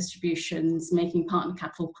deferring distributions, making partner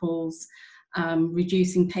capital calls,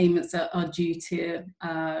 reducing payments that are due to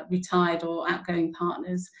retired or outgoing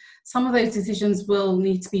partners. Some of those decisions will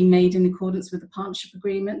need to be made in accordance with the partnership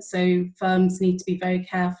agreement, so firms need to be very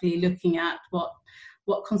carefully looking at what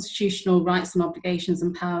constitutional rights and obligations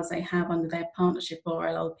and powers they have under their partnership or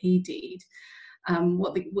LLP deed.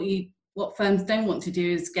 What firms don't want to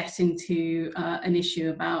do is get into an issue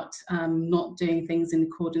about not doing things in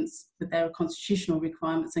accordance with their constitutional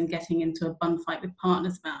requirements and getting into a bun fight with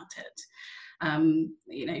partners about it.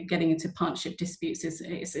 Getting into partnership disputes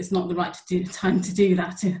is not the right time to do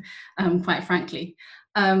that, quite frankly.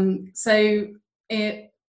 There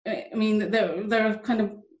are kind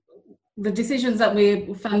of the decisions that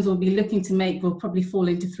firms will be looking to make will probably fall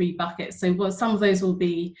into three buckets. So some of those will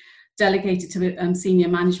be delegated to senior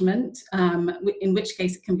management, in which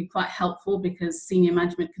case it can be quite helpful because senior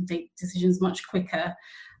management can take decisions much quicker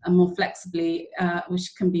and more flexibly,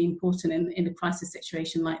 which can be important in a crisis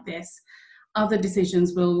situation like this. Other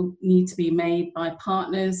decisions will need to be made by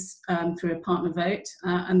partners through a partner vote,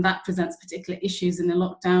 and that presents particular issues in the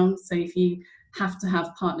lockdown. So if you have to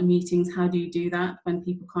have partner meetings, how do you do that when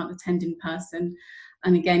people can't attend in person?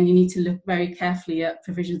 And again, you need to look very carefully at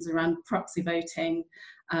provisions around proxy voting,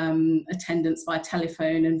 attendance by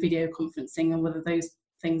telephone and video conferencing, and whether those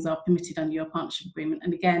things are permitted under your partnership agreement.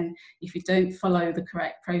 And again, if you don't follow the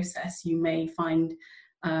correct process, you may find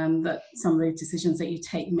that some of those decisions that you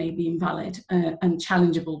take may be invalid and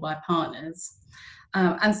challengeable by partners.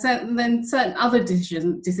 And certain other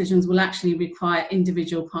decisions will actually require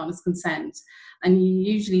individual partners' consent. And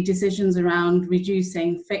usually decisions around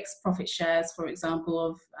reducing fixed profit shares, for example,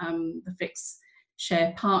 of the fixed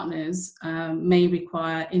share partners may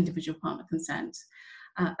require individual partner consent,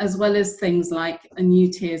 as well as things like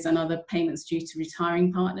annuities and other payments due to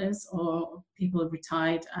retiring partners or people who have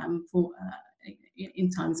retired in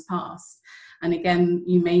times past. And again,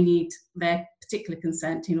 you may need their particular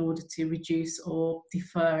consent in order to reduce or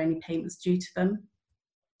defer any payments due to them.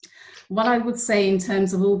 What I would say in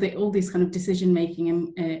terms of all these kind of decision making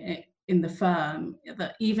in the firm,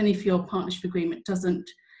 that even if your partnership agreement doesn't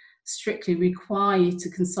strictly require you to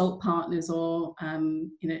consult partners or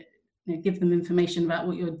give them information about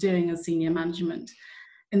what you're doing as senior management,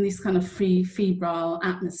 in this kind of free febrile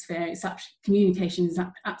atmosphere, communication is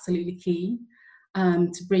absolutely key.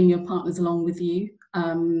 To bring your partners along with you.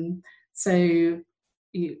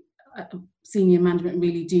 Senior management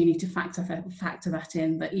really do need to factor that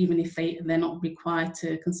in, that even if they're not required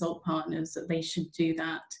to consult partners, that they should do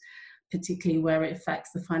that, particularly where it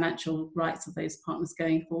affects the financial rights of those partners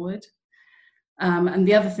going forward. And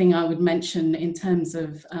the other thing I would mention in terms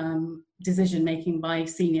of decision making by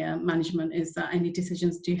senior management is that any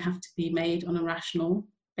decisions do have to be made on a rational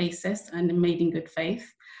basis and made in good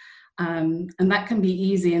faith. And that can be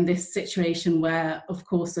easy in this situation where, of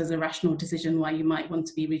course, there's a rational decision why you might want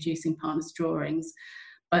to be reducing partners' drawings.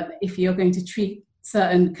 But if you're going to treat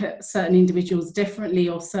certain individuals differently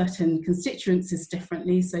or certain constituencies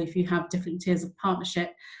differently, so if you have different tiers of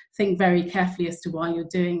partnership, think very carefully as to why you're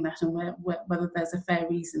doing that and whether there's a fair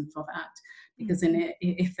reason for that. Because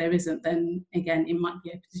if there isn't, then again, it might be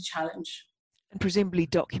open to challenge. And presumably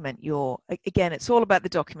document again, it's all about the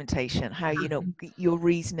documentation, how, your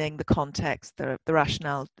reasoning, the context, the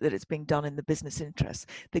rationale that it's being done in the business interest,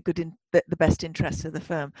 the best interest of the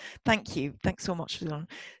firm. Thank you. Thanks so much, Zulon.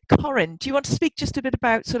 Corinne, do you want to speak just a bit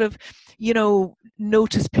about sort of,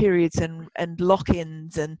 notice periods and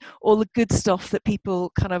lock-ins and all the good stuff that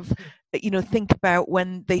people kind of, think about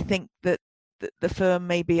when they think that the firm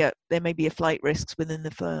there may be a flight risks within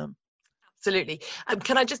the firm? Absolutely.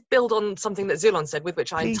 Can I just build on something that Zulon said, with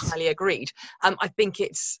which I Please. entirely agreed? I think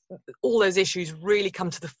it's all those issues really come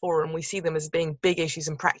to the fore, and we see them as being big issues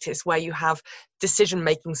in practice where you have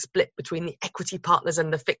decision-making split between the equity partners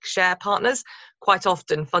and the fixed share partners. Quite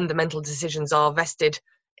often, fundamental decisions are vested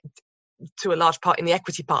to a large part in the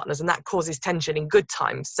equity partners, and that causes tension in good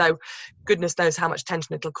times. So goodness knows how much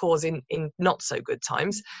tension it'll cause in not so good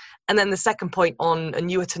times. And then the second point on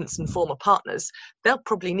annuitants and former partners, they'll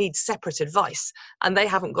probably need separate advice, and they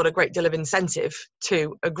haven't got a great deal of incentive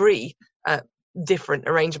to agree different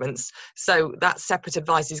arrangements. So that separate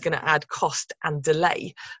advice is going to add cost and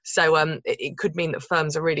delay. So it could mean that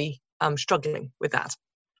firms are really struggling with that.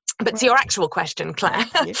 But to your actual question, Claire,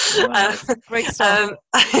 great stuff.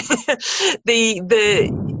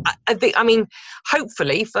 I mean,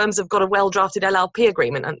 hopefully firms have got a well-drafted LLP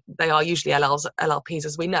agreement, and they are usually LLPs,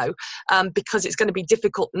 as we know, because it's going to be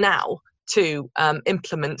difficult now to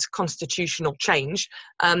implement constitutional change.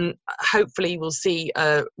 Hopefully we'll see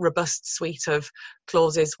a robust suite of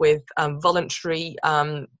clauses with voluntary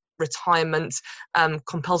retirement,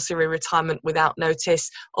 compulsory retirement without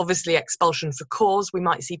notice, obviously expulsion for cause. We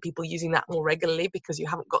might see people using that more regularly because you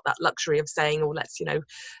haven't got that luxury of saying, oh,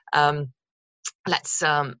 let's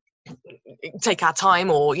take our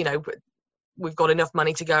time, or we've got enough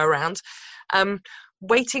money to go around.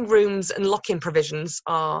 Waiting rooms and lock-in provisions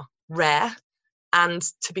are rare, and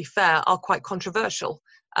to be fair, are quite controversial.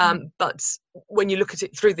 But when you look at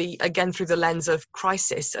it through the lens of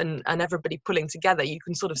crisis and everybody pulling together, you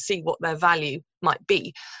can sort of see what their value might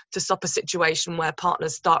be to stop a situation where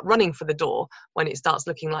partners start running for the door when it starts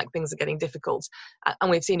looking like things are getting difficult. And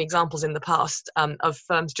we've seen examples in the past of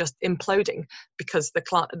firms just imploding because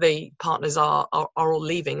the partners are all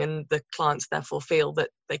leaving, and the clients therefore feel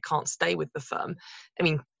that they can't stay with the firm. I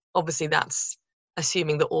mean, obviously that's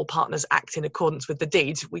assuming that all partners act in accordance with the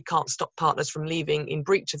deed. We can't stop partners from leaving in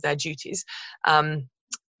breach of their duties,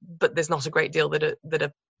 but there's not a great deal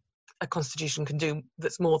that a constitution can do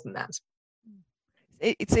that's more than that.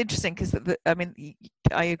 It's interesting because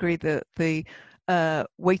I agree that the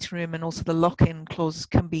waiting room and also the lock-in clauses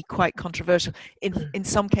can be quite controversial. In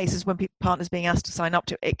some cases, when partners being asked to sign up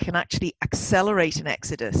to it, can actually accelerate an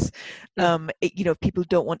exodus. If people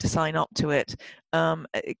don't want to sign up to it,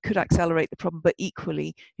 it could accelerate the problem. But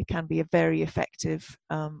equally, it can be a very effective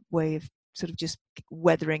way of sort of just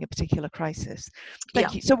weathering a particular crisis.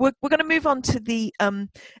 Thank you. So we're going to move on to the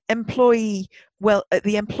employee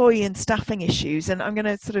and staffing issues, and I'm going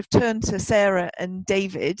to sort of turn to Sarah and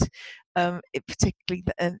David, particularly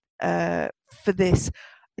for this.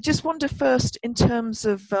 I just wonder first, in terms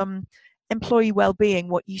of employee well-being,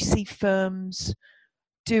 what you see firms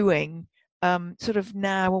doing sort of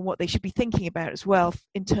now, and what they should be thinking about as well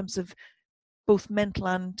in terms of both mental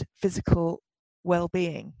and physical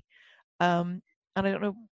well-being. And I don't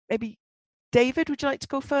know, maybe David, would you like to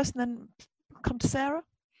go first and then come to Sarah?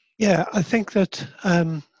 Yeah, I think that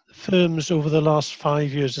firms over the last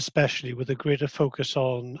 5 years, especially with a greater focus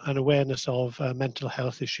on and awareness of mental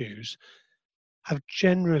health issues, have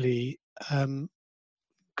generally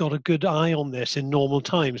got a good eye on this in normal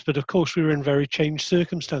times. But of course, we were in very changed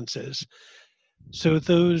circumstances. So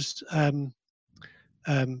those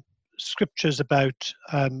scriptures about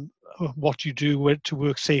what you do to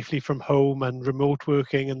work safely from home and remote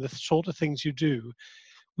working and the sort of things you do,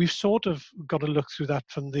 we've sort of got to look through that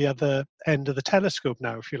from the other end of the telescope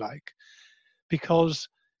now, if you like, because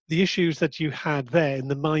the issues that you had there in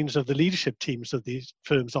the minds of the leadership teams of these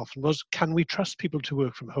firms often was, can we trust people to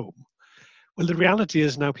work from home? Well, the reality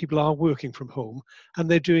is now people are working from home and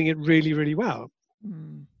they're doing it really, really well.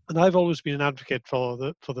 And I've always been an advocate for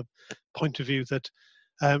the point of view that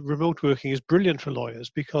remote working is brilliant for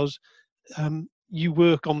lawyers because you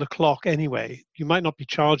work on the clock anyway. You might not be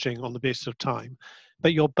charging on the basis of time,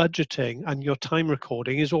 but your budgeting and your time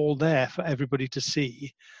recording is all there for everybody to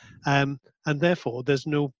see. And therefore, there's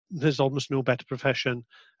almost no better profession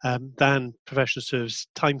than professional service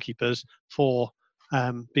timekeepers for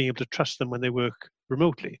being able to trust them when they work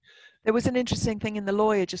remotely. There was an interesting thing in The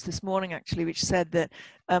Lawyer just this morning, actually, which said that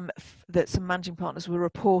that some managing partners were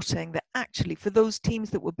reporting that actually for those teams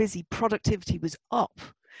that were busy, productivity was up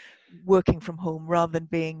working from home rather than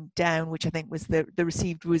being down, which I think was the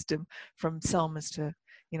received wisdom from some as to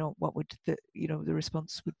what would the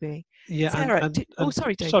response would be. Yeah, Sarah,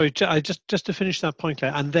 sorry, Dave. Sorry, just to finish that point,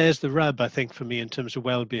 Claire, and there's the rub, I think, for me in terms of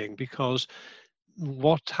well-being, because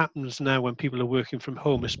what happens now when people are working from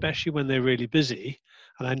home, especially when they're really busy,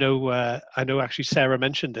 and I know actually Sarah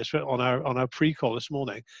mentioned this on our pre-call this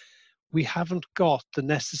morning, we haven't got the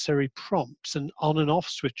necessary prompts and on and off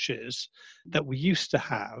switches that we used to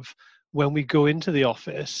have when we go into the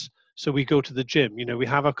office. So we go to the gym, we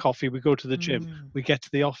have our coffee, we go to the gym, we get to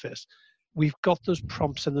the office. We've got those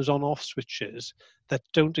prompts and those on-off switches that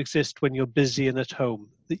don't exist when you're busy and at home.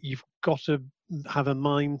 That you've got to have a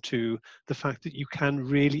mind to the fact that you can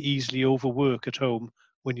really easily overwork at home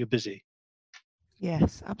when you're busy.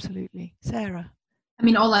 Yes, absolutely. Sarah? I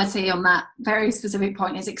mean, all I'd say on that very specific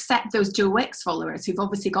point is accept those Joe Wicks followers who've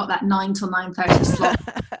obviously got that 9 till 9:30 slot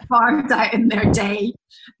carved out in their day.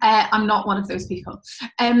 I'm not one of those people.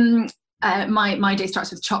 My day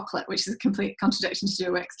starts with chocolate, which is a complete contradiction to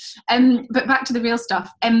Joe Wicks. But back to the real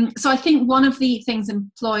stuff. So I think one of the things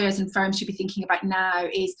employers and firms should be thinking about now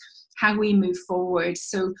is how we move forward.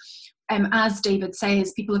 So as David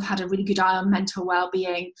says, people have had a really good eye on mental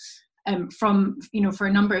well-being from, for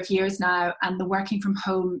a number of years now, and the working from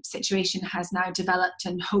home situation has now developed,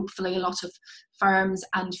 and hopefully a lot of firms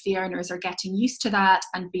and fee earners are getting used to that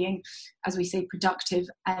and being, as we say, productive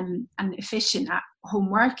and efficient at home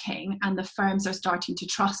working, and the firms are starting to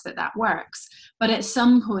trust that that works. But at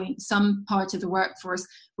some point, some part of the workforce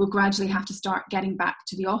will gradually have to start getting back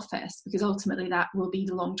to the office, because ultimately that will be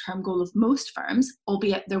the long-term goal of most firms,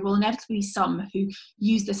 albeit there will inevitably be some who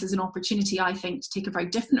use this as an opportunity, I think, to take a very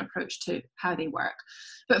different approach to how they work.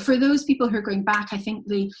 But for those people who are going back, I think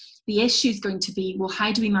the issue is going to be, well,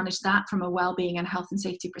 how do we manage that from a well-being and health and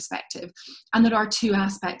safety perspective? And there are two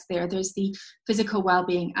aspects there. There's the physical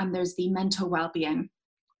well-being and there's the mental well-being.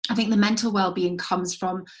 I think the mental well-being comes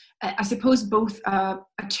from, I suppose, both a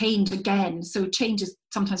change again. So change is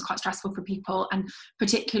sometimes quite stressful for people, and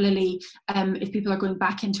particularly if people are going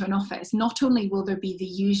back into an office, not only will there be the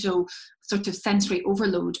usual sort of sensory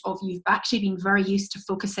overload of you've actually been very used to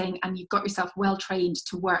focusing and you've got yourself well trained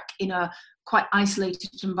to work in a quite isolated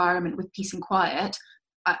environment with peace and quiet.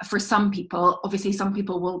 For some people, obviously some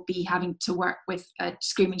people will be having to work with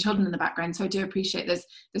screaming children in the background. So I do appreciate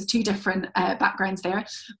there's two different backgrounds there.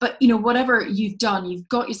 But, whatever you've done, you've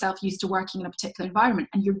got yourself used to working in a particular environment,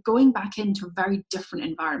 and you're going back into a very different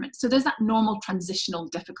environment. So there's that normal transitional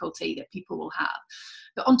difficulty that people will have.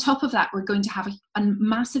 But on top of that, we're going to have a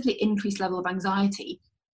massively increased level of anxiety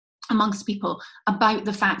amongst people about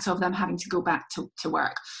the fact of them having to go back to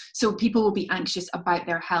work. So people will be anxious about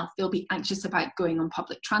their health. They'll be anxious about going on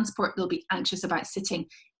public transport. They'll be anxious about sitting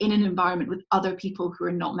in an environment with other people who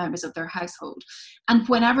are not members of their household. And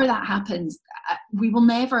whenever that happens, we will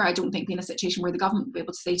never, I don't think, be in a situation where the government will be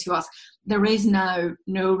able to say to us, there is now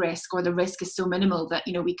no risk, or the risk is so minimal that,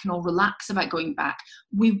 we can all relax about going back.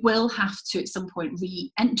 We will have to at some point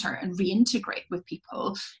re-enter and reintegrate with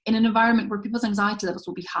people in an environment where people's anxiety levels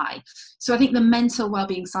will be high. So I think the mental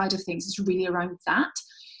well-being side of things is really around that.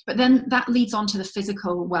 But then that leads on to the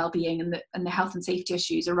physical well-being and the health and safety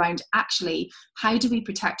issues around, actually, how do we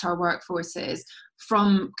protect our workforces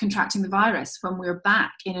from contracting the virus when we're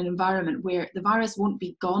back in an environment where the virus won't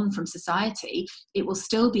be gone from society? It will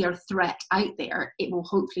still be a threat out there. It will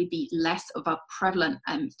hopefully be less of a prevalent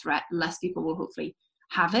threat. Less people will hopefully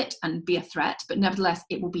have it and be a threat, but nevertheless,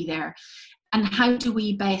 it will be there. And how do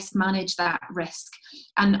we best manage that risk?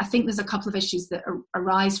 And I think there's a couple of issues that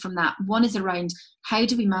arise from that. One is around, how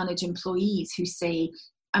do we manage employees who say,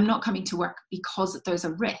 I'm not coming to work because there's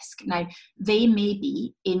a risk? Now, they may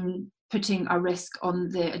be in putting a risk on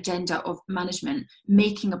the agenda of management,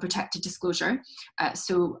 making a protected disclosure.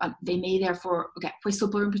 So they may therefore get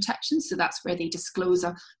whistleblowing protection. So that's where they disclose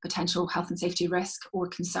a potential health and safety risk or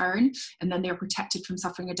concern, and then they're protected from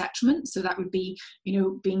suffering a detriment. So that would be,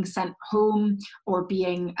 being sent home, or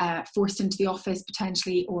being forced into the office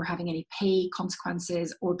potentially, or having any pay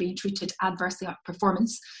consequences, or being treated adversely at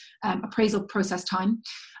performance, appraisal process time.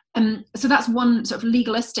 So that's one sort of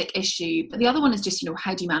legalistic issue, but the other one is just,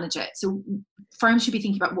 how do you manage it? So firms should be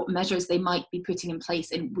thinking about what measures they might be putting in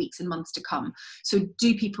place in weeks and months to come. So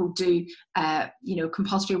do people do,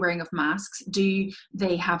 compulsory wearing of masks? Do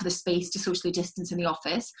they have the space to socially distance in the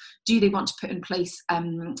office? Do they want to put in place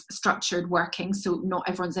structured working, so not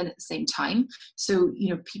everyone's in at the same time? So,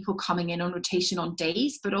 people coming in on rotation on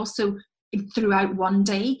days, but also throughout one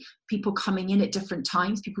day, people coming in at different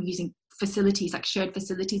times, people using facilities like shared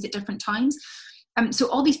facilities at different times. So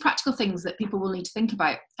all these practical things that people will need to think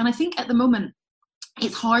about. And I think at the moment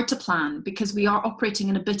it's hard to plan, because we are operating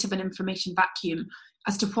in a bit of an information vacuum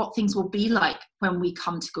as to what things will be like when we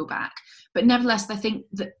come to go back. But nevertheless, I think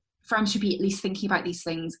that firms should be at least thinking about these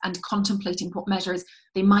things and contemplating what measures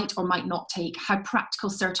they might or might not take, how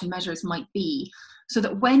practical certain measures might be, so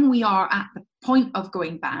that when we are at the point of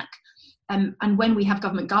going back, and when we have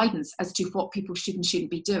government guidance as to what people should and shouldn't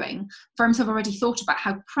be doing, firms have already thought about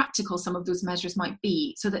how practical some of those measures might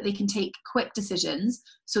be, so that they can take quick decisions,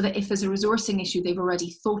 so that if there's a resourcing issue, they've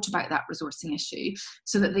already thought about that resourcing issue,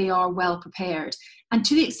 so that they are well prepared. And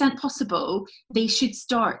to the extent possible, they should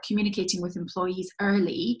start communicating with employees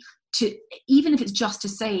early, to, even if it's just to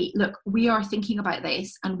say, look, we are thinking about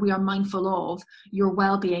this and we are mindful of your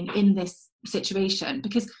well-being in this situation,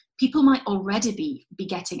 because people might already be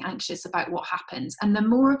getting anxious about what happens. And the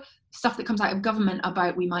more stuff that comes out of government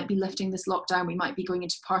about we might be lifting this lockdown, we might be going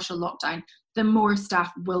into partial lockdown, the more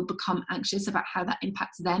staff will become anxious about how that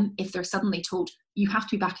impacts them if they're suddenly told you have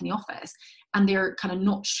to be back in the office and they're kind of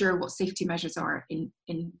not sure what safety measures are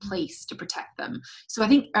in place to protect them. So I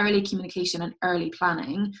think early communication and early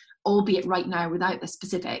planning, albeit right now without the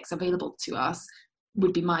specifics available to us,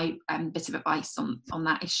 would be my bit of advice on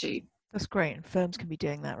that issue. That's great, and firms can be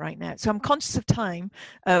doing that right now. So I'm conscious of time.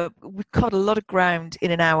 We've covered a lot of ground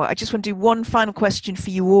in an hour. I just want to do one final question for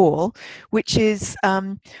you all, which is,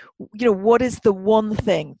 what is the one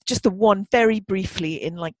thing, just the one, very briefly,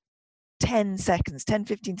 in like 10 seconds, 10,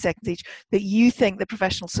 15 seconds each, that you think the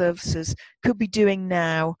professional services could be doing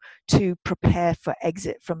now to prepare for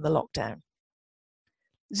exit from the lockdown?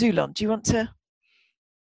 Zulon, do you want to?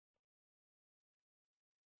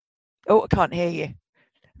 Oh, I can't hear you.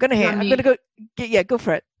 I'm going to go. Yeah, go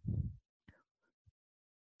for it.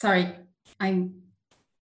 Sorry, I'm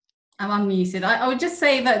unmuted. I would just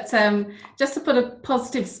say that just to put a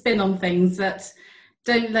positive spin on things, that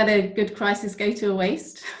don't let a good crisis go to a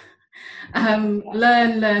waste. Learn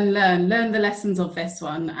the lessons of this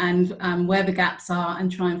one, and where the gaps are,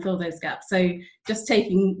 and try and fill those gaps. So just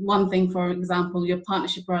taking one thing, for example, your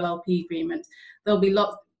partnership or LLP agreement, there'll be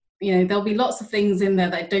lots of things in there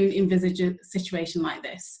that don't envisage a situation like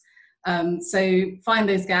this. So find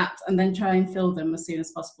those gaps and then try and fill them as soon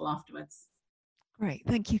as possible afterwards. Great,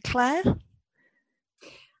 thank you. Claire?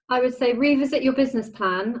 I would say revisit your business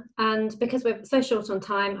plan, and because we're so short on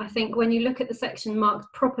time, I think when you look at the section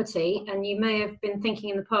marked property, and you may have been thinking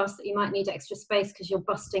in the past that you might need extra space because you're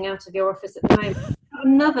busting out of your office at the moment,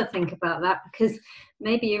 another think about that, because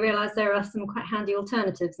maybe you realise there are some quite handy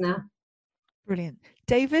alternatives now. Brilliant.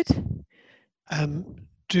 David?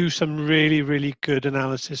 Do some really, really good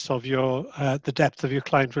analysis of your the depth of your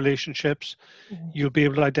client relationships. You'll be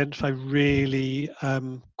able to identify really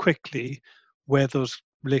quickly where those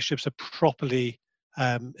relationships are properly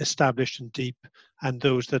established and deep, and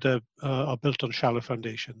those that are built on shallow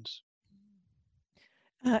foundations.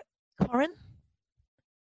 Corinne?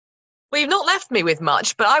 Well, you've not left me with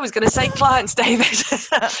much, but I was going to say clients, David.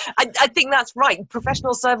 I think that's right.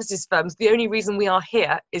 Professional services firms, the only reason we are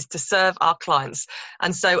here is to serve our clients.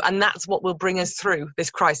 And that's what will bring us through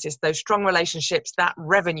this crisis, those strong relationships, that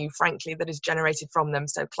revenue, frankly, that is generated from them.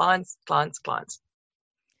 So clients.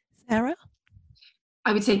 Sarah?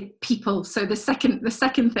 I would say people. So the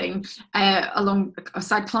second thing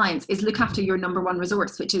alongside clients is look after your number one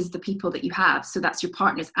resource, which is the people that you have. So that's your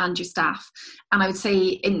partners and your staff. And I would say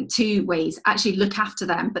in two ways, actually look after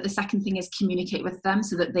them. But the second thing is communicate with them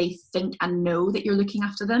so that they think and know that you're looking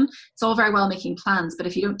after them. It's all very well making plans, but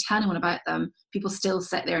if you don't tell anyone about them, people still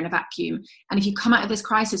sit there in a vacuum. And if you come out of this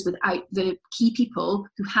crisis without the key people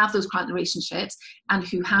who have those client relationships and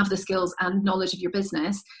who have the skills and knowledge of your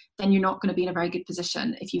business, then you're not going to be in a very good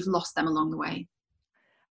position if you've lost them along the way.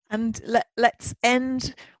 And let's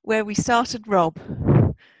end where we started, Rob.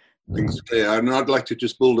 Thanks, Claire. And I'd like to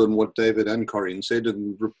just build on what David and Corinne said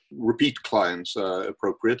and repeat clients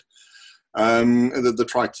appropriate. The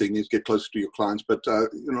trite thing is get closer to your clients, but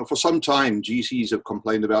for some time GCs have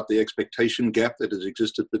complained about the expectation gap that has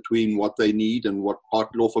existed between what they need and what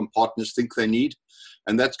law firm partners think they need,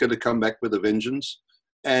 and that's going to come back with a vengeance.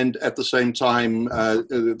 And at the same time,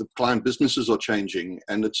 the client businesses are changing,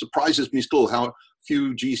 and it surprises me still how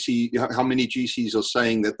many GCs are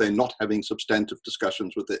saying that they're not having substantive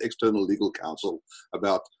discussions with the external legal counsel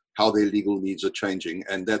about how their legal needs are changing,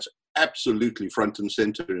 and that's absolutely front and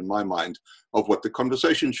center in my mind of what the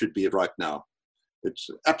conversation should be right now. It's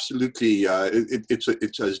absolutely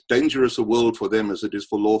it's as dangerous a world for them as it is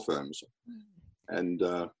for law firms, and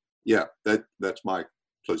that's my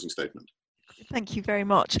closing statement. Thank you very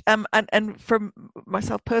much. And from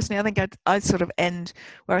myself personally, I think I'd sort of end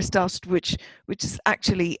where I started, which is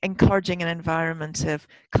actually encouraging an environment of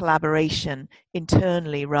collaboration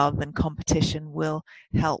internally rather than competition will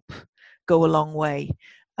help go a long way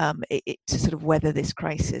to sort of weather this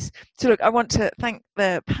crisis. So look, I want to thank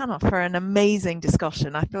the panel for an amazing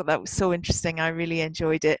discussion. I thought that was so interesting. I really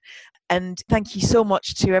enjoyed it. And thank you so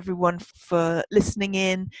much to everyone for listening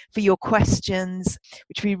in, for your questions,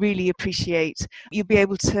 which we really appreciate. You'll be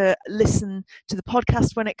able to listen to the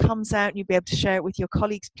podcast when it comes out, and you'll be able to share it with your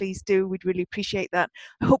colleagues. Please do. We'd really appreciate that.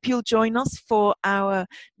 I hope you'll join us for our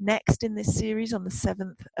next in this series on the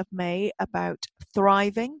 7th of May about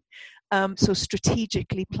thriving. So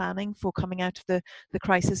strategically planning for coming out of the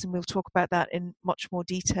crisis, and we'll talk about that in much more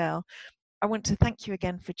detail. I want to thank you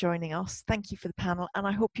again for joining us. Thank you for the panel, and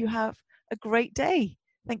I hope you have a great day.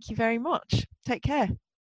 Thank you very much. Take care.